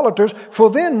idolaters, for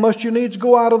then must you needs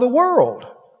go out of the world.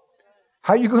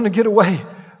 How are you going to get away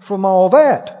from all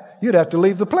that? You'd have to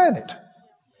leave the planet.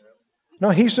 No,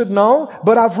 he said, no,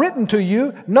 but I've written to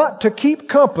you not to keep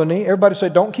company. Everybody say,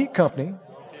 don't keep company.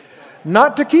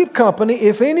 Not to keep company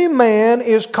if any man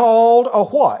is called a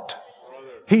what?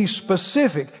 He's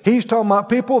specific. He's talking about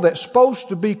people that's supposed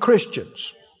to be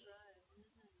Christians.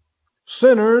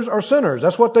 Sinners are sinners.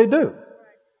 That's what they do.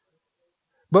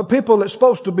 But people that's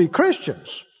supposed to be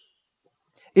Christians,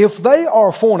 if they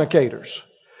are fornicators,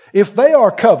 if they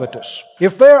are covetous,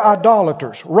 if they're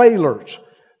idolaters, railers,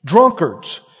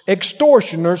 drunkards,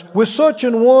 extortioners, with such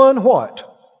an one, what?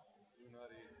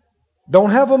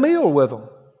 Don't have a meal with them.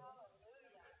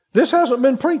 This hasn't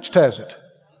been preached, has it?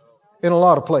 In a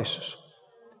lot of places.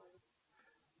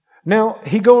 Now,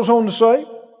 he goes on to say,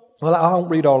 well, I won't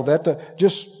read all of that.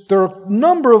 There are a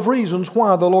number of reasons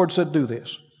why the Lord said do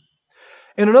this.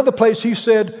 In another place, he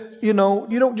said, you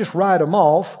don't just write them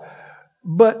off,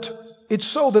 but it's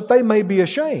so that they may be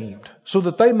ashamed, so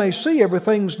that they may see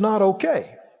everything's not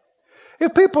okay.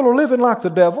 If people are living like the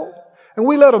devil, and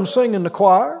we let them sing in the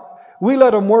choir, we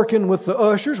let them work in with the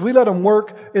ushers, we let them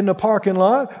work in the parking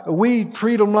lot, we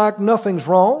treat them like nothing's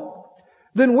wrong,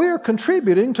 then we're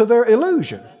contributing to their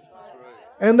illusion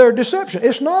and their deception.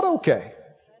 It's not okay.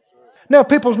 Now, if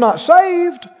people's not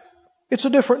saved, it's a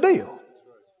different deal.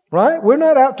 Right? We're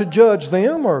not out to judge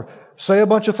them or say a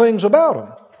bunch of things about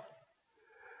them.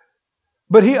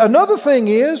 But another thing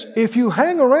is, if you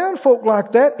hang around folk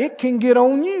like that, it can get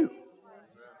on you.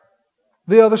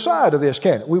 The other side of this,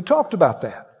 can't it? We've talked about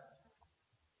that.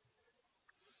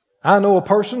 I know a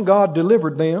person, God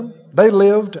delivered them. They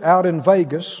lived out in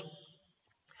Vegas.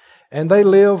 And they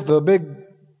lived the big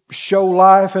show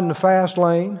life in the fast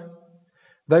lane.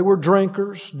 They were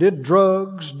drinkers, did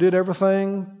drugs, did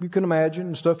everything you can imagine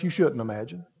and stuff you shouldn't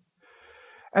imagine.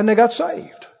 And they got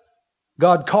saved.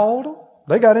 God called them.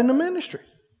 They got into ministry.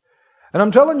 And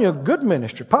I'm telling you, good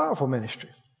ministry, powerful ministry.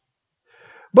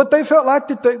 But they felt like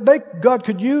that God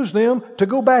could use them to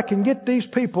go back and get these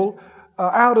people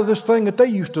out of this thing that they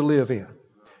used to live in.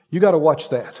 You got to watch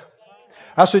that.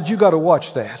 I said, you got to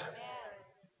watch that.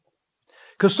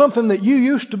 Because something that you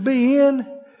used to be in,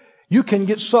 you can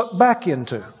get sucked back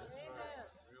into.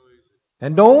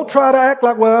 And don't try to act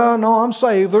like, well, no, I'm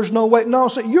saved. There's no way. No,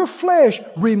 see, your flesh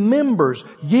remembers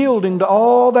yielding to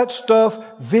all that stuff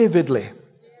vividly.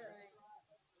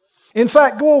 In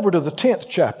fact, go over to the 10th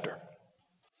chapter.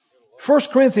 1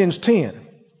 Corinthians 10.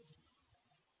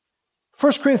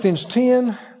 1 Corinthians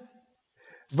 10,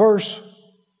 verse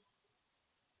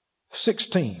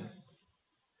 16.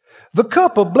 The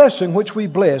cup of blessing which we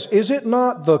bless, is it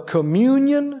not the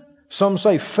communion, some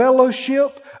say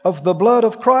fellowship, of the blood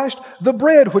of Christ? The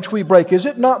bread which we break, is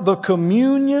it not the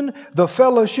communion, the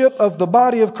fellowship of the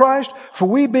body of Christ? For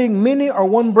we being many are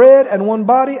one bread and one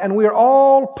body, and we are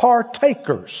all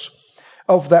partakers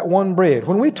of that one bread.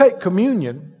 When we take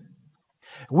communion,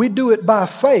 we do it by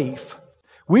faith.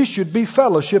 We should be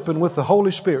fellowshipping with the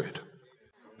Holy Spirit.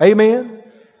 Amen?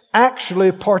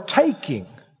 Actually partaking,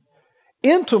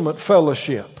 intimate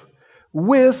fellowship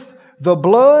with the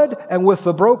blood and with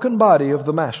the broken body of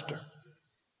the Master.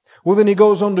 Well, then he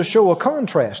goes on to show a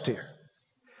contrast here.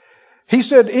 He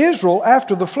said, Israel,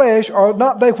 after the flesh, are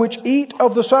not they which eat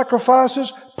of the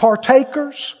sacrifices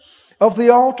partakers of the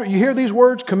altar? You hear these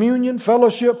words, communion,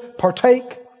 fellowship,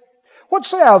 partake. What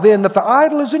say I then, that the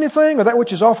idol is anything, or that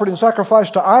which is offered in sacrifice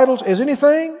to idols is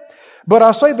anything? But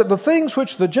I say that the things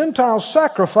which the Gentiles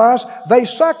sacrifice, they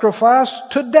sacrifice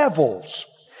to devils,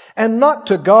 and not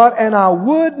to God. And I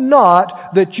would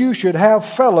not that you should have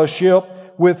fellowship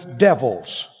with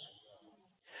devils.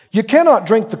 You cannot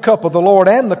drink the cup of the Lord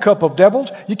and the cup of devils.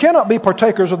 You cannot be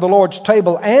partakers of the Lord's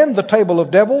table and the table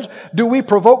of devils. Do we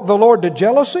provoke the Lord to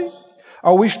jealousy?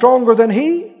 Are we stronger than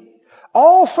He?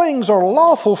 All things are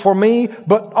lawful for me,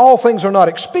 but all things are not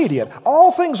expedient.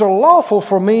 All things are lawful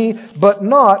for me, but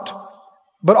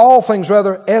all things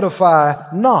rather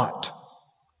edify not.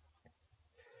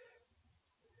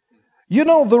 You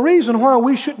know, the reason why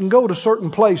we shouldn't go to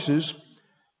certain places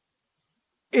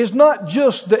is not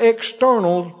just the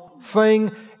external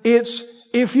thing. It's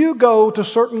if you go to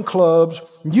certain clubs,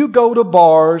 you go to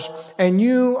bars, and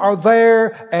you are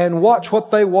there and watch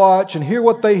what they watch and hear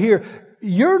what they hear,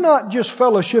 you're not just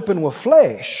fellowshipping with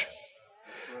flesh.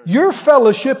 You're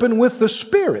fellowshipping with the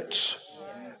spirits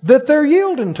that they're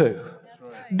yielding to.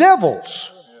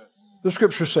 Devils, the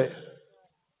Scripture says.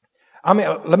 I mean,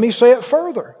 let me say it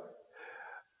further.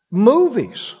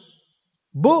 Movies,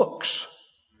 books.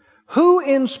 Who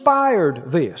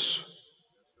inspired this?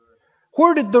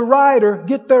 Where did the writer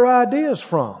get their ideas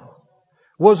from?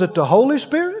 Was it the Holy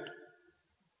Spirit?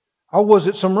 Or was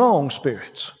it some wrong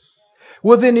spirits?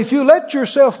 Well, then if you let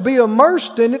yourself be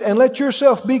immersed in it and let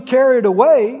yourself be carried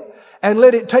away and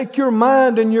let it take your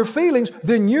mind and your feelings,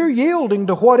 then you're yielding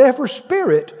to whatever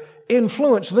spirit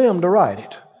influenced them to write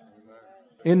it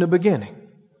in the beginning.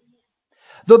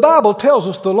 The Bible tells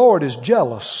us the Lord is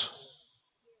jealous.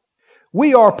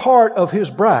 We are part of His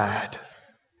bride,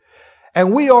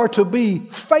 and we are to be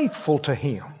faithful to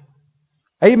Him.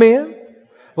 Amen?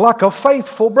 Like a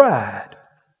faithful bride.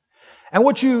 And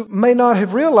what you may not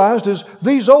have realized is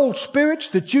these old spirits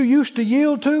that you used to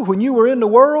yield to when you were in the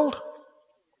world,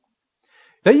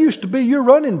 they used to be your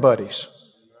running buddies.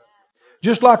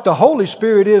 Just like the Holy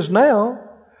Spirit is now,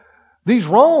 these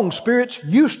wrong spirits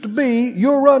used to be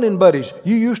your running buddies.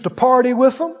 You used to party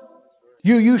with them.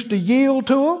 You used to yield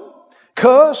to them.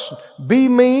 Cuss, be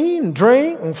mean,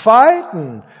 drink and fight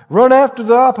and run after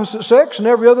the opposite sex and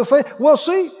every other thing. Well,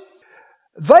 see,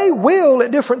 they will at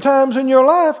different times in your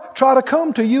life try to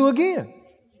come to you again.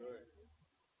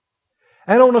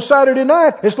 And on a Saturday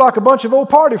night, it's like a bunch of old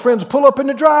party friends pull up in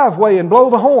the driveway and blow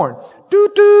the horn.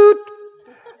 Toot toot.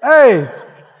 Hey,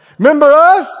 remember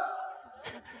us?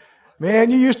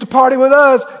 Man, you used to party with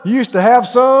us. You used to have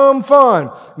some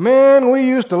fun. Man, we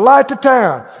used to light the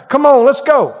town. Come on, let's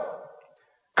go.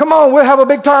 Come on, we'll have a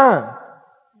big time.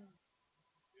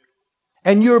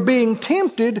 And you're being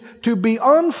tempted to be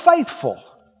unfaithful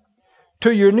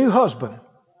to your new husband,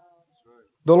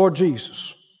 the Lord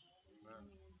Jesus.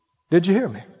 Did you hear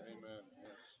me?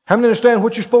 How many understand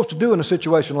what you're supposed to do in a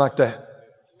situation like that?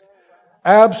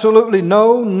 Absolutely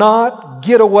no, not,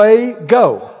 get away,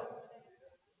 go.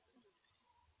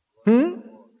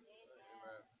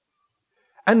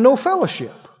 And no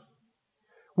fellowship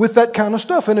with that kind of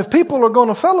stuff. And if people are going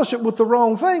to fellowship with the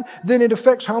wrong thing, then it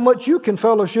affects how much you can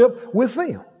fellowship with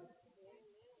them.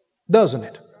 Doesn't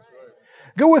it?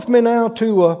 Go with me now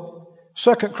to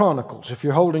 2 Chronicles, if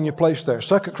you're holding your place there.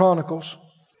 2 Chronicles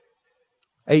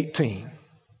 18.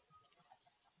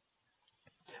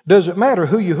 Does it matter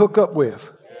who you hook up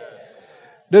with?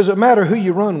 Does it matter who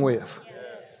you run with?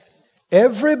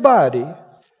 Everybody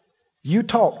you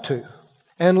talk to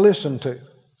and listen to,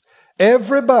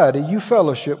 everybody you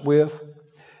fellowship with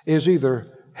is either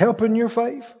helping your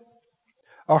faith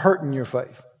or hurting your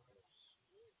faith.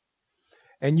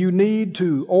 And you need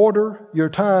to order your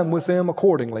time with them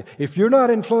accordingly. If you're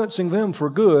not influencing them for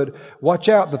good, watch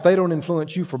out that they don't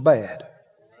influence you for bad.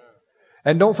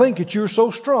 And don't think that you're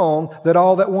so strong that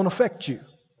all that won't affect you.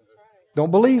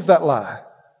 Don't believe that lie.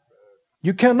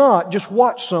 You cannot just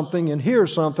watch something and hear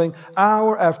something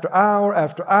hour after hour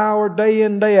after hour, day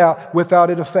in, day out, without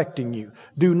it affecting you.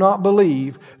 Do not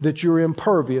believe that you're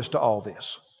impervious to all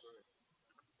this.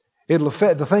 It'll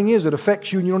affect. The thing is, it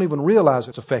affects you and you don't even realize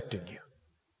it's affecting you.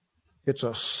 It's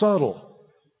a subtle,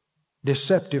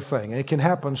 deceptive thing. And it can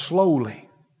happen slowly.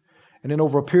 And then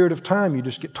over a period of time, you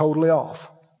just get totally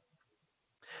off.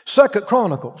 2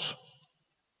 Chronicles,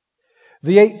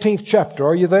 the 18th chapter.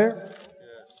 Are you there?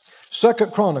 2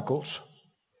 Chronicles,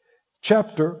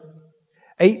 chapter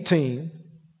 18,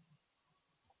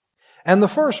 and the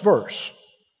first verse.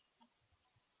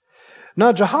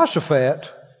 Now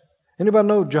Jehoshaphat, anybody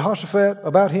know Jehoshaphat,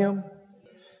 about him?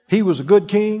 He was a good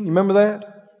king, you remember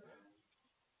that?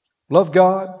 Loved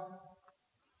God.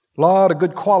 A lot of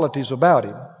good qualities about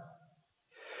him.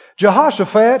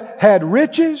 Jehoshaphat had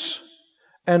riches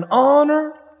and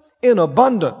honor in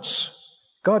abundance.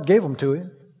 God gave them to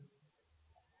him.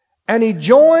 And he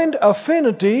joined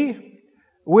affinity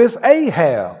with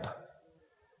Ahab.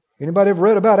 Anybody ever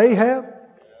read about Ahab?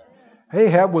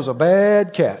 Ahab was a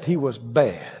bad cat. He was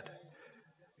bad.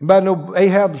 Anybody know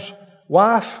Ahab's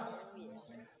wife?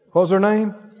 What was her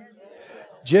name?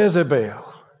 Jezebel.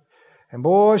 And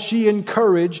boy, she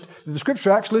encouraged, the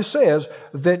scripture actually says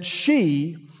that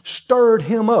she stirred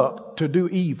him up to do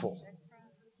evil.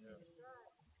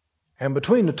 And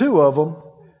between the two of them,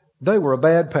 they were a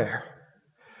bad pair.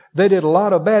 They did a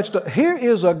lot of bad stuff. Here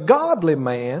is a godly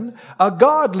man, a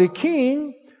godly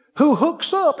king, who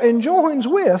hooks up and joins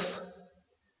with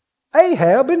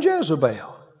Ahab and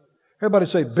Jezebel. Everybody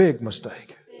say, big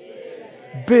mistake.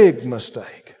 Big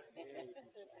mistake.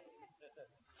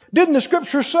 Didn't the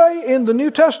scripture say in the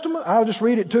New Testament? I'll just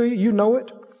read it to you. You know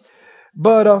it.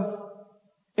 But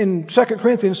in 2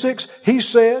 Corinthians 6, he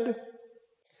said,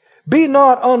 be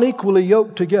not unequally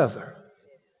yoked together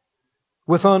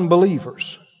with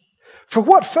unbelievers. For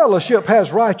what fellowship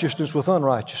has righteousness with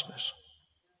unrighteousness?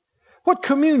 What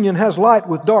communion has light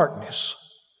with darkness?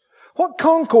 What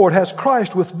concord has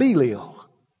Christ with Belial?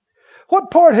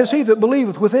 What part has he that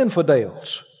believeth with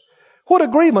infidels? What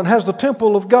agreement has the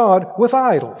temple of God with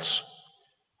idols?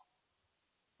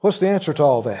 What's the answer to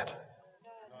all that?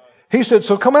 He said,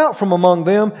 so come out from among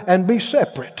them and be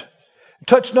separate.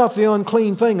 Touch not the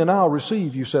unclean thing and I'll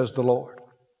receive you, says the Lord.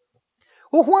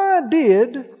 Well, why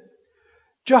did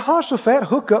Jehoshaphat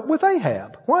hook up with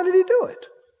Ahab? Why did he do it?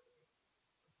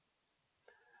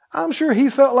 I'm sure he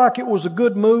felt like it was a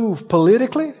good move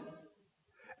politically.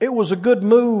 It was a good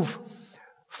move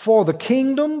for the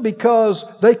kingdom because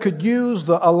they could use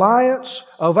the alliance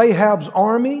of Ahab's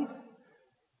army,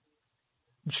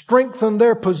 strengthen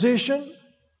their position.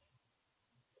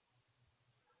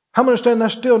 How many understand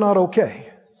that's still not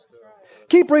okay?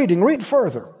 Keep reading. Read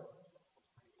further.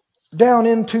 Down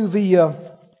into the,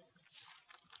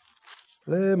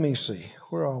 let me see,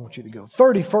 where I want you to go.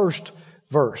 31st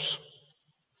verse.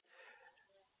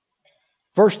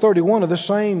 Verse 31 of this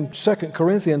same 2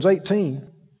 Corinthians 18.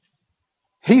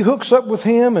 He hooks up with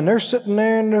him and they're sitting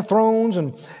there in their thrones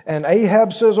and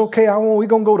Ahab says, okay, we're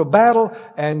going to go to battle.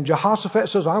 And Jehoshaphat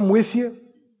says, I'm with you.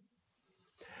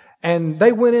 And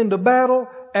they went into battle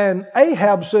and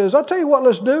Ahab says, I'll tell you what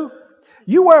let's do.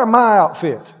 You wear my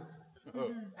outfit.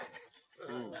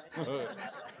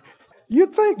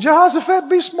 You'd think Jehoshaphat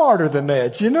be smarter than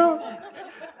that, you know.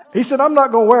 He said, I'm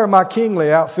not going to wear my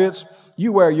kingly outfits.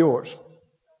 You wear yours.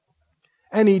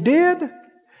 And he did.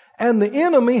 And the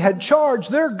enemy had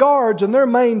charged their guards and their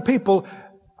main people.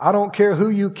 I don't care who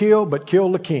you kill, but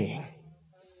kill the king.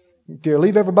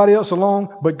 Leave everybody else alone,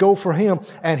 but go for him.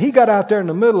 And he got out there in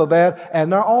the middle of that,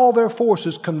 and all their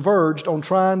forces converged on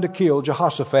trying to kill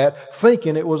Jehoshaphat,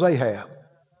 thinking it was Ahab.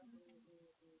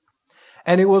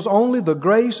 And it was only the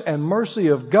grace and mercy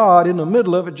of God in the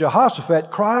middle of it. Jehoshaphat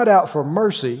cried out for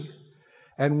mercy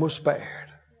and was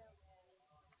spared.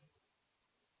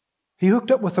 He hooked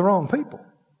up with the wrong people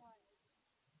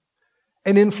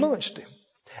and influenced him.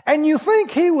 And you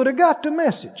think he would have got the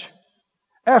message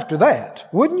after that,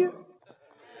 wouldn't you?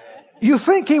 You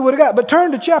think he would have got, but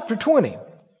turn to chapter 20.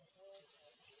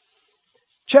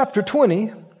 Chapter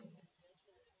 20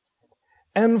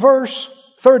 and verse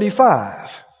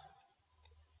 35.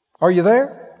 Are you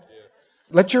there?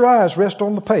 Let your eyes rest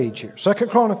on the page here. 2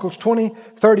 Chronicles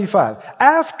 20:35.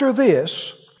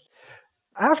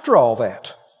 After all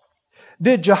that,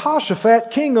 did Jehoshaphat,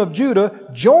 king of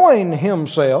Judah, join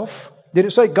himself? Did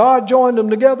it say God joined them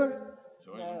together?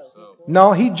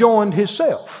 No, he joined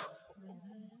himself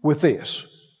with this.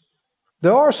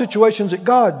 There are situations that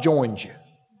God joins you.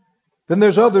 Then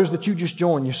there's others that you just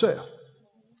join yourself.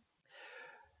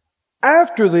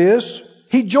 After this,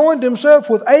 he joined himself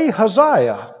with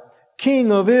Ahaziah,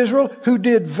 king of Israel, who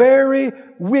did very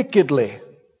wickedly.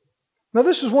 Now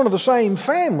this is one of the same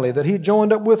family that he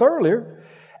joined up with earlier.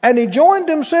 And he joined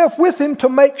himself with him to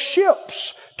make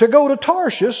ships to go to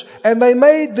Tarshish. And they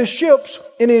made the ships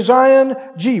in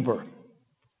Ezion Geber.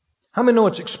 How many know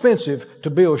it's expensive to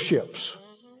build ships?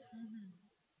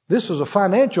 This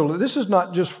is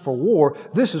not just for war.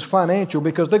 This is financial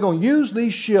because they're going to use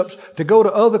these ships to go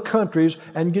to other countries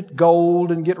and get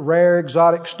gold and get rare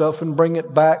exotic stuff and bring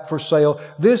it back for sale.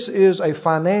 This is a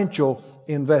financial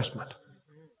investment.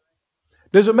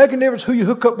 Does it make a difference who you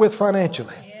hook up with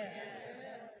financially?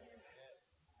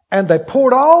 And they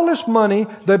poured all this money,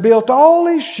 they built all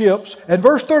these ships, and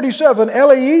verse 37,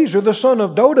 Eliezer, the son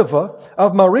of Dodavah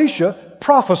of Marisha,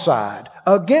 prophesied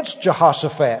against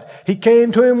Jehoshaphat. He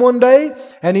came to him one day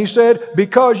and he said,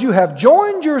 because you have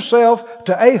joined yourself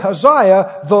to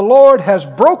Ahaziah, the Lord has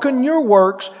broken your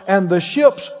works, and the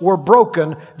ships were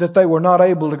broken that they were not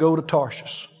able to go to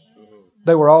Tarshish.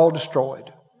 They were all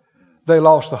destroyed. They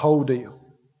lost the whole deal.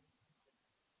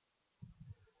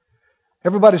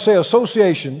 Everybody say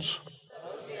associations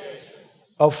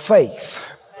of faith.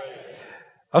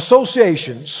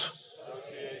 Associations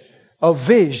of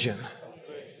vision.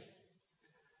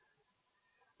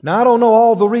 Now, I don't know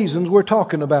all the reasons we're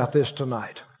talking about this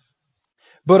tonight.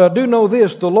 But I do know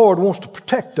this, the Lord wants to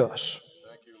protect us.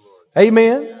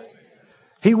 Amen?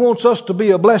 He wants us to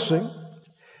be a blessing.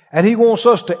 And He wants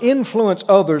us to influence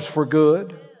others for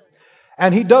good.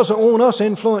 And He doesn't want us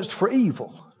influenced for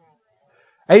evil.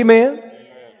 Amen?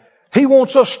 He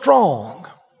wants us strong.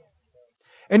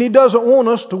 And He doesn't want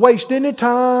us to waste any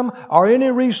time or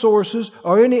any resources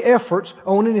or any efforts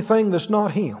on anything that's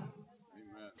not Him.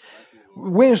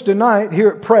 Wednesday night here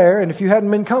at prayer, and if you hadn't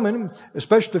been coming,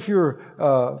 especially if you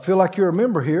feel like you're a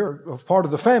member here, a part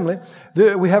of the family,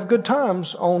 we have good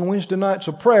times on Wednesday nights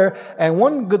of prayer. And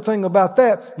one good thing about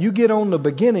that, you get on the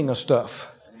beginning of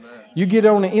stuff. You get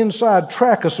on the inside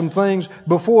track of some things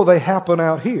before they happen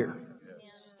out here.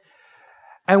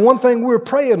 And one thing we're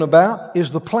praying about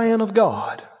is the plan of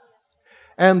God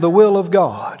and the will of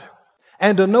God.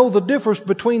 And to know the difference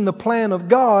between the plan of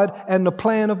God and the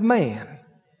plan of man.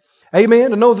 Amen.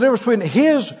 To know the difference between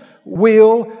His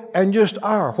will and just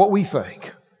what we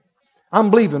think.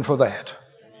 I'm believing for that.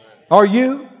 Are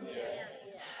you?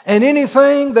 And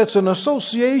anything that's an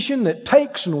association that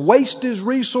takes and wastes His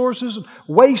resources,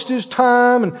 wastes His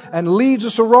time and leads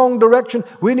us a wrong direction,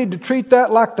 we need to treat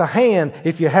that like the hand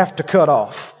if you have to cut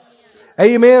off.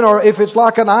 Amen. Or if it's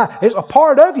like an eye, it's a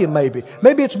part of you maybe.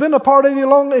 Maybe it's been a part of you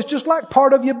long. It's just like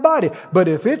part of your body. But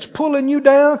if it's pulling you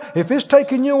down, if it's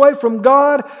taking you away from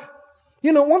God,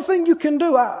 you know, one thing you can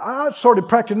do, I started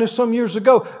practicing this some years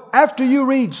ago. After you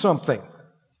read something,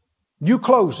 you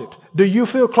close it. Do you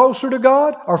feel closer to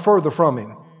God or further from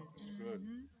Him?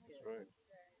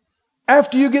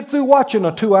 After you get through watching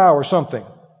a 2-hour something,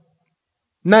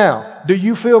 now, do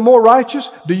you feel more righteous?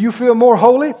 Do you feel more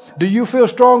holy? Do you feel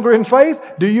stronger in faith?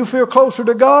 Do you feel closer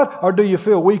to God or do you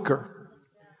feel weaker?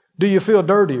 Do you feel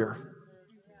dirtier?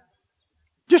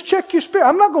 Just check your spirit.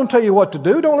 I'm not going to tell you what to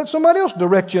do. Don't let somebody else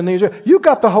direct you in these areas. You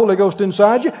got the Holy Ghost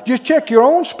inside you. Just check your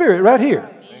own spirit right here.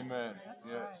 Amen.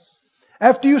 Yes.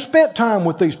 After you spent time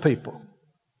with these people,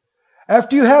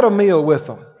 after you had a meal with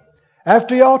them,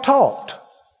 after y'all talked,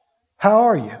 how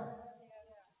are you?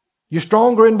 You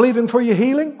stronger in believing for your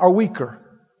healing or weaker?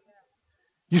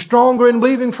 You stronger in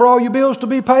believing for all your bills to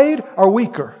be paid or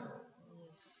weaker?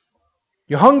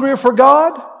 You hungrier for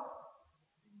God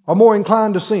or more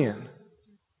inclined to sin?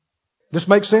 This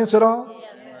make sense at all?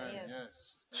 Yes.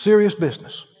 Serious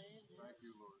business.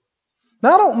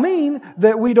 Now, I don't mean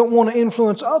that we don't want to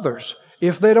influence others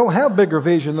if they don't have bigger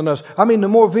vision than us. I mean, the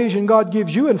more vision God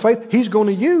gives you in faith, He's going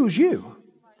to use you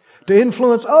to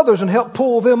influence others and help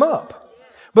pull them up.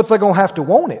 But they're going to have to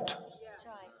want it.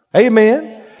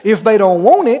 Amen. If they don't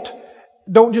want it,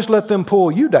 don't just let them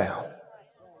pull you down.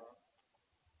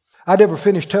 I never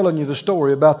finished telling you the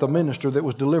story about the minister that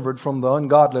was delivered from the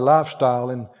ungodly lifestyle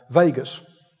in Vegas.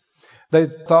 They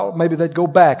thought maybe they'd go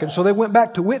back. And so they went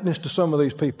back to witness to some of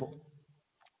these people.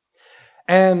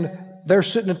 And they're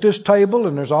sitting at this table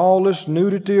and there's all this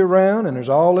nudity around and there's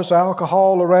all this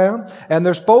alcohol around. And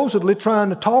they're supposedly trying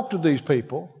to talk to these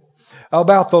people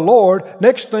about the Lord.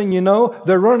 Next thing you know,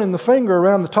 they're running the finger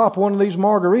around the top of one of these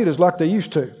margaritas like they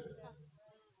used to.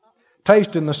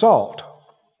 Tasting the salt.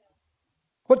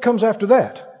 What comes after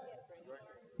that?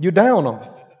 You down them.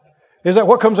 Is that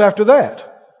what comes after that?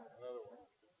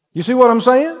 You see what I'm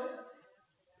saying?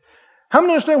 How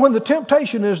many understand when the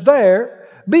temptation is there,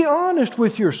 be honest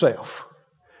with yourself.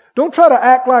 Don't try to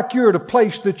act like you're at a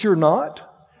place that you're not.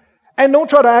 And don't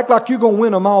try to act like you're going to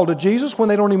win them all to Jesus when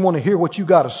they don't even want to hear what you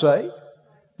got to say.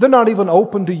 They're not even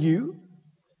open to you.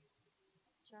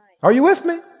 Are you with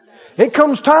me? It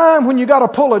comes time when you got to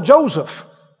pull a Joseph.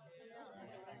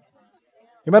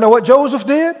 You might know what Joseph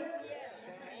did?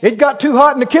 It got too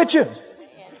hot in the kitchen.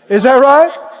 Is that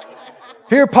right?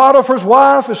 Here Potiphar's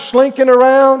wife is slinking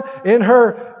around in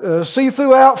her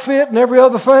see-through outfit and every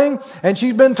other thing. And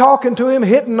she's been talking to him,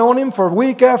 hitting on him for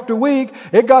week after week.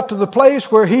 It got to the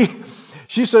place where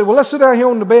she said, well, let's sit down here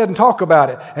on the bed and talk about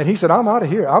it. And he said, I'm out of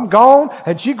here. I'm gone.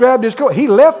 And she grabbed his coat. He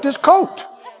left his coat.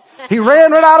 He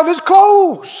ran right out of his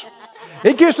clothes.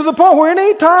 It gets to the point where it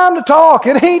ain't time to talk.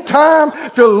 It ain't time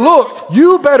to look.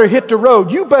 You better hit the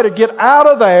road. You better get out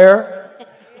of there.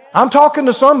 I'm talking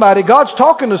to somebody. God's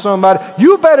talking to somebody.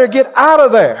 You better get out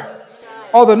of there.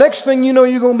 Or the next thing you know,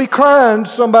 you're going to be crying to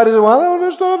somebody. Well, I don't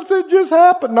understand. It just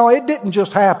happened. No, it didn't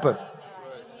just happen.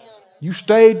 You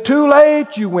stayed too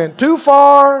late. You went too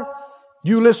far.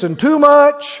 You listened too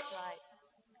much.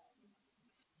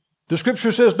 The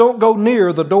scripture says don't go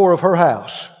near the door of her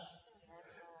house.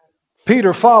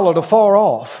 Peter followed afar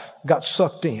off, got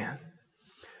sucked in.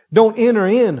 Don't enter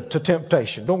into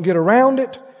temptation. Don't get around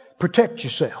it. Protect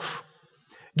yourself.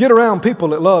 Get around people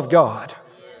that love God.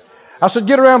 I said,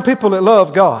 get around people that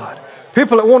love God.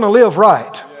 People that want to live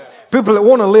right. People that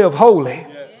want to live holy.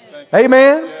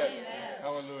 Amen?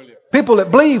 People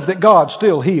that believe that God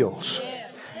still heals.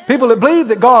 People that believe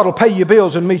that God will pay your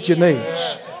bills and meet your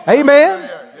needs. Amen?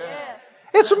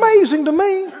 It's amazing to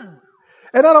me.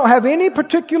 And I don't have any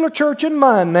particular church in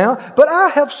mind now, but I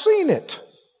have seen it.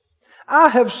 I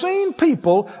have seen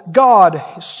people, God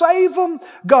save them,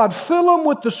 God fill them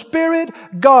with the Spirit,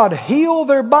 God heal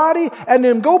their body, and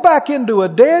then go back into a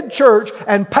dead church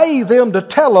and pay them to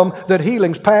tell them that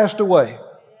healing's passed away.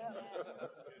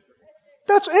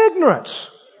 That's ignorance.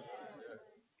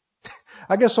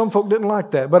 I guess some folk didn't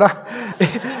like that, but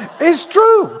it's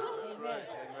true.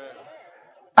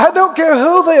 I don't care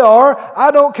who they are.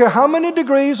 I don't care how many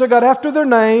degrees they got after their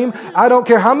name. I don't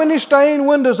care how many stained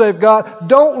windows they've got.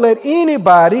 Don't let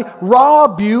anybody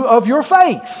rob you of your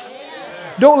faith.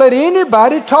 Don't let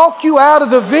anybody talk you out of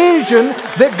the vision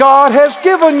that God has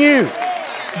given you.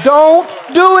 Don't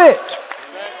do it.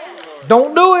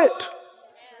 Don't do it.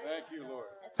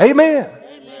 Amen.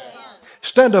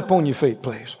 Stand up on your feet,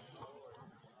 please.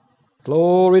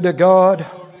 Glory to God.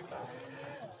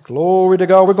 Glory to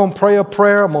God. We're going to pray a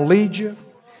prayer. I'm going to lead you.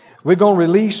 We're going to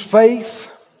release faith.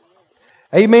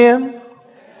 Amen.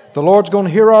 The Lord's going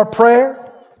to hear our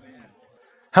prayer.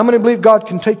 How many believe God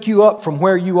can take you up from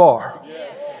where you are?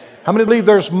 How many believe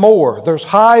there's more? There's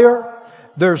higher.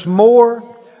 There's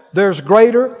more. There's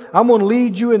greater. I'm going to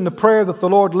lead you in the prayer that the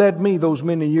Lord led me those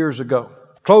many years ago.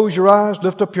 Close your eyes.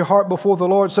 Lift up your heart before the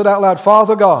Lord. Say out loud,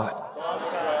 Father God,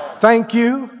 thank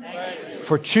you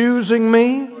for choosing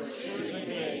me,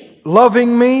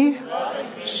 loving me,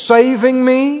 saving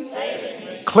me,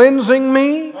 cleansing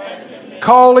me,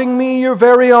 calling me your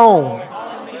very own.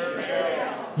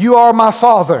 You are my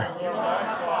Father.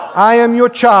 I am your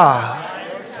child.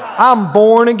 I'm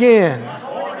born again.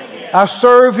 I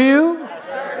serve you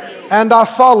and I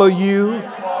follow you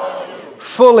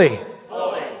fully.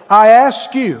 I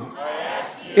ask you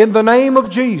in the name of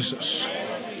Jesus,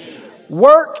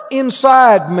 work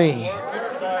inside me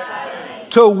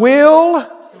to will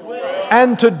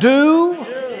and to do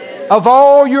of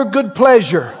all your good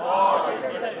pleasure.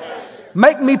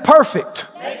 Make me perfect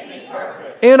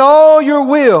in all your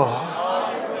will,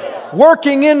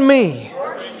 working in me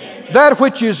that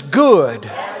which is good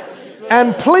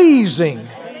and pleasing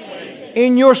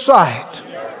in your sight.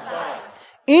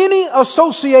 Any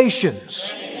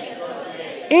associations,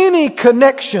 any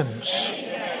connections,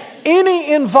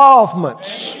 any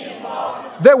involvements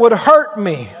that would hurt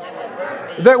me,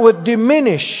 that would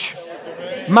diminish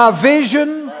my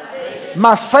vision,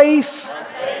 my faith,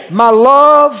 my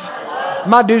love,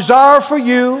 my desire for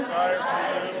you,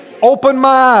 open my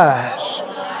eyes.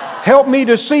 Help me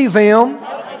to see them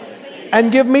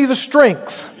and give me the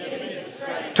strength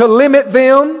to limit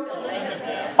them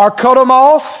or cut them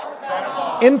off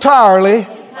entirely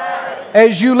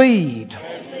as you lead.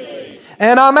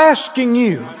 And I'm asking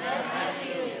you,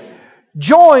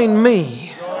 join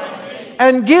me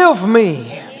and give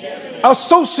me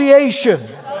association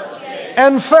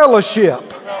and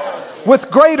fellowship with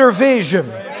greater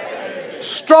vision,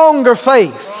 stronger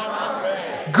faith,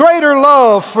 greater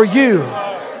love for you,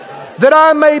 that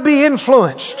I may be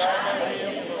influenced,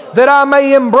 that I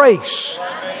may embrace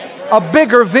a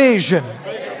bigger vision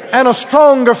and a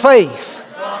stronger faith,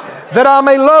 that I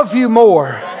may love you more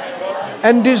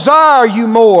and desire you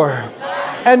more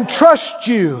and trust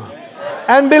you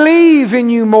and believe in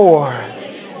you more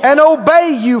and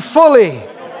obey you fully.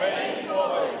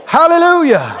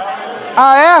 Hallelujah.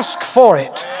 I ask for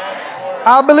it.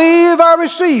 I believe I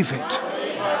receive it.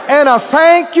 And I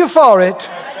thank you for it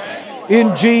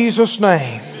in Jesus'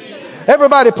 name.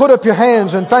 Everybody put up your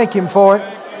hands and thank Him for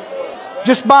it.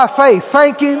 Just by faith,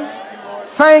 thank Him.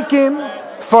 Thank Him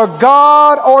for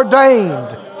God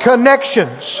ordained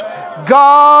connections,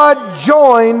 God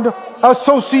joined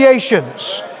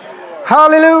associations.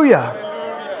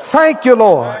 Hallelujah. Thank you,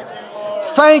 Lord.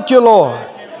 Thank you, Lord.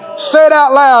 Say it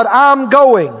out loud. I'm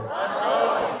going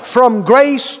from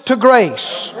grace to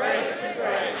grace,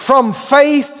 from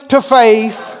faith to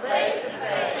faith,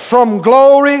 from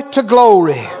glory to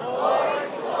glory.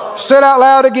 Say it out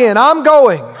loud again. I'm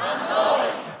going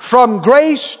from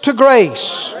grace to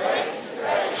grace,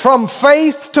 from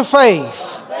faith to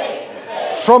faith,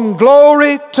 from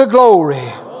glory to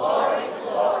glory.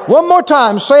 One more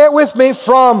time, say it with me.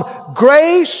 From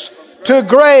grace to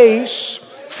grace,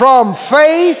 from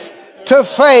faith to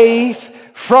faith,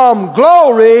 from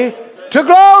glory to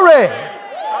glory.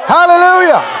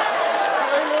 Hallelujah.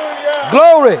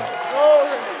 Glory.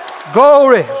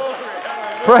 Glory.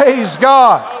 Praise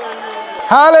God.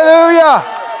 Hallelujah.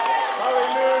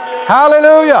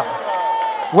 Hallelujah.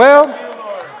 Well,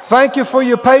 thank you for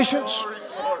your patience.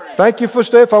 Thank you for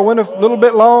staying. If I went a little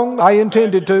bit long, I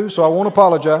intended to, so I won't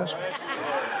apologize.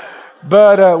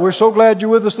 But we're so glad you're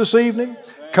with us this evening.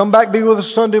 Come back, be with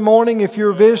us Sunday morning. If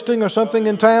you're visiting or something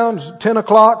in town, it's 10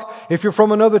 o'clock. If you're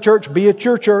from another church, be at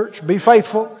your church. Be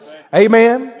faithful.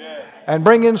 Amen. And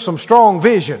bring in some strong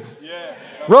vision.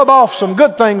 Rub off some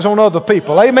good things on other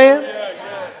people. Amen.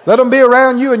 Let them be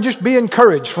around you and just be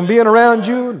encouraged from being around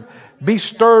you and be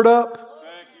stirred up.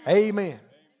 Amen.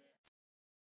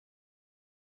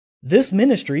 This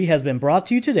ministry has been brought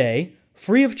to you today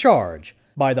free of charge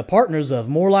by the partners of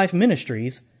More Life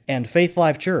Ministries and Faith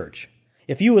Life Church.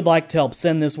 If you would like to help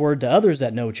send this word to others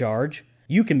at no charge,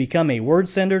 you can become a word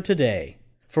sender today.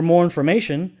 For more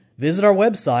information, visit our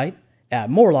website at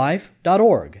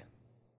morelife.org.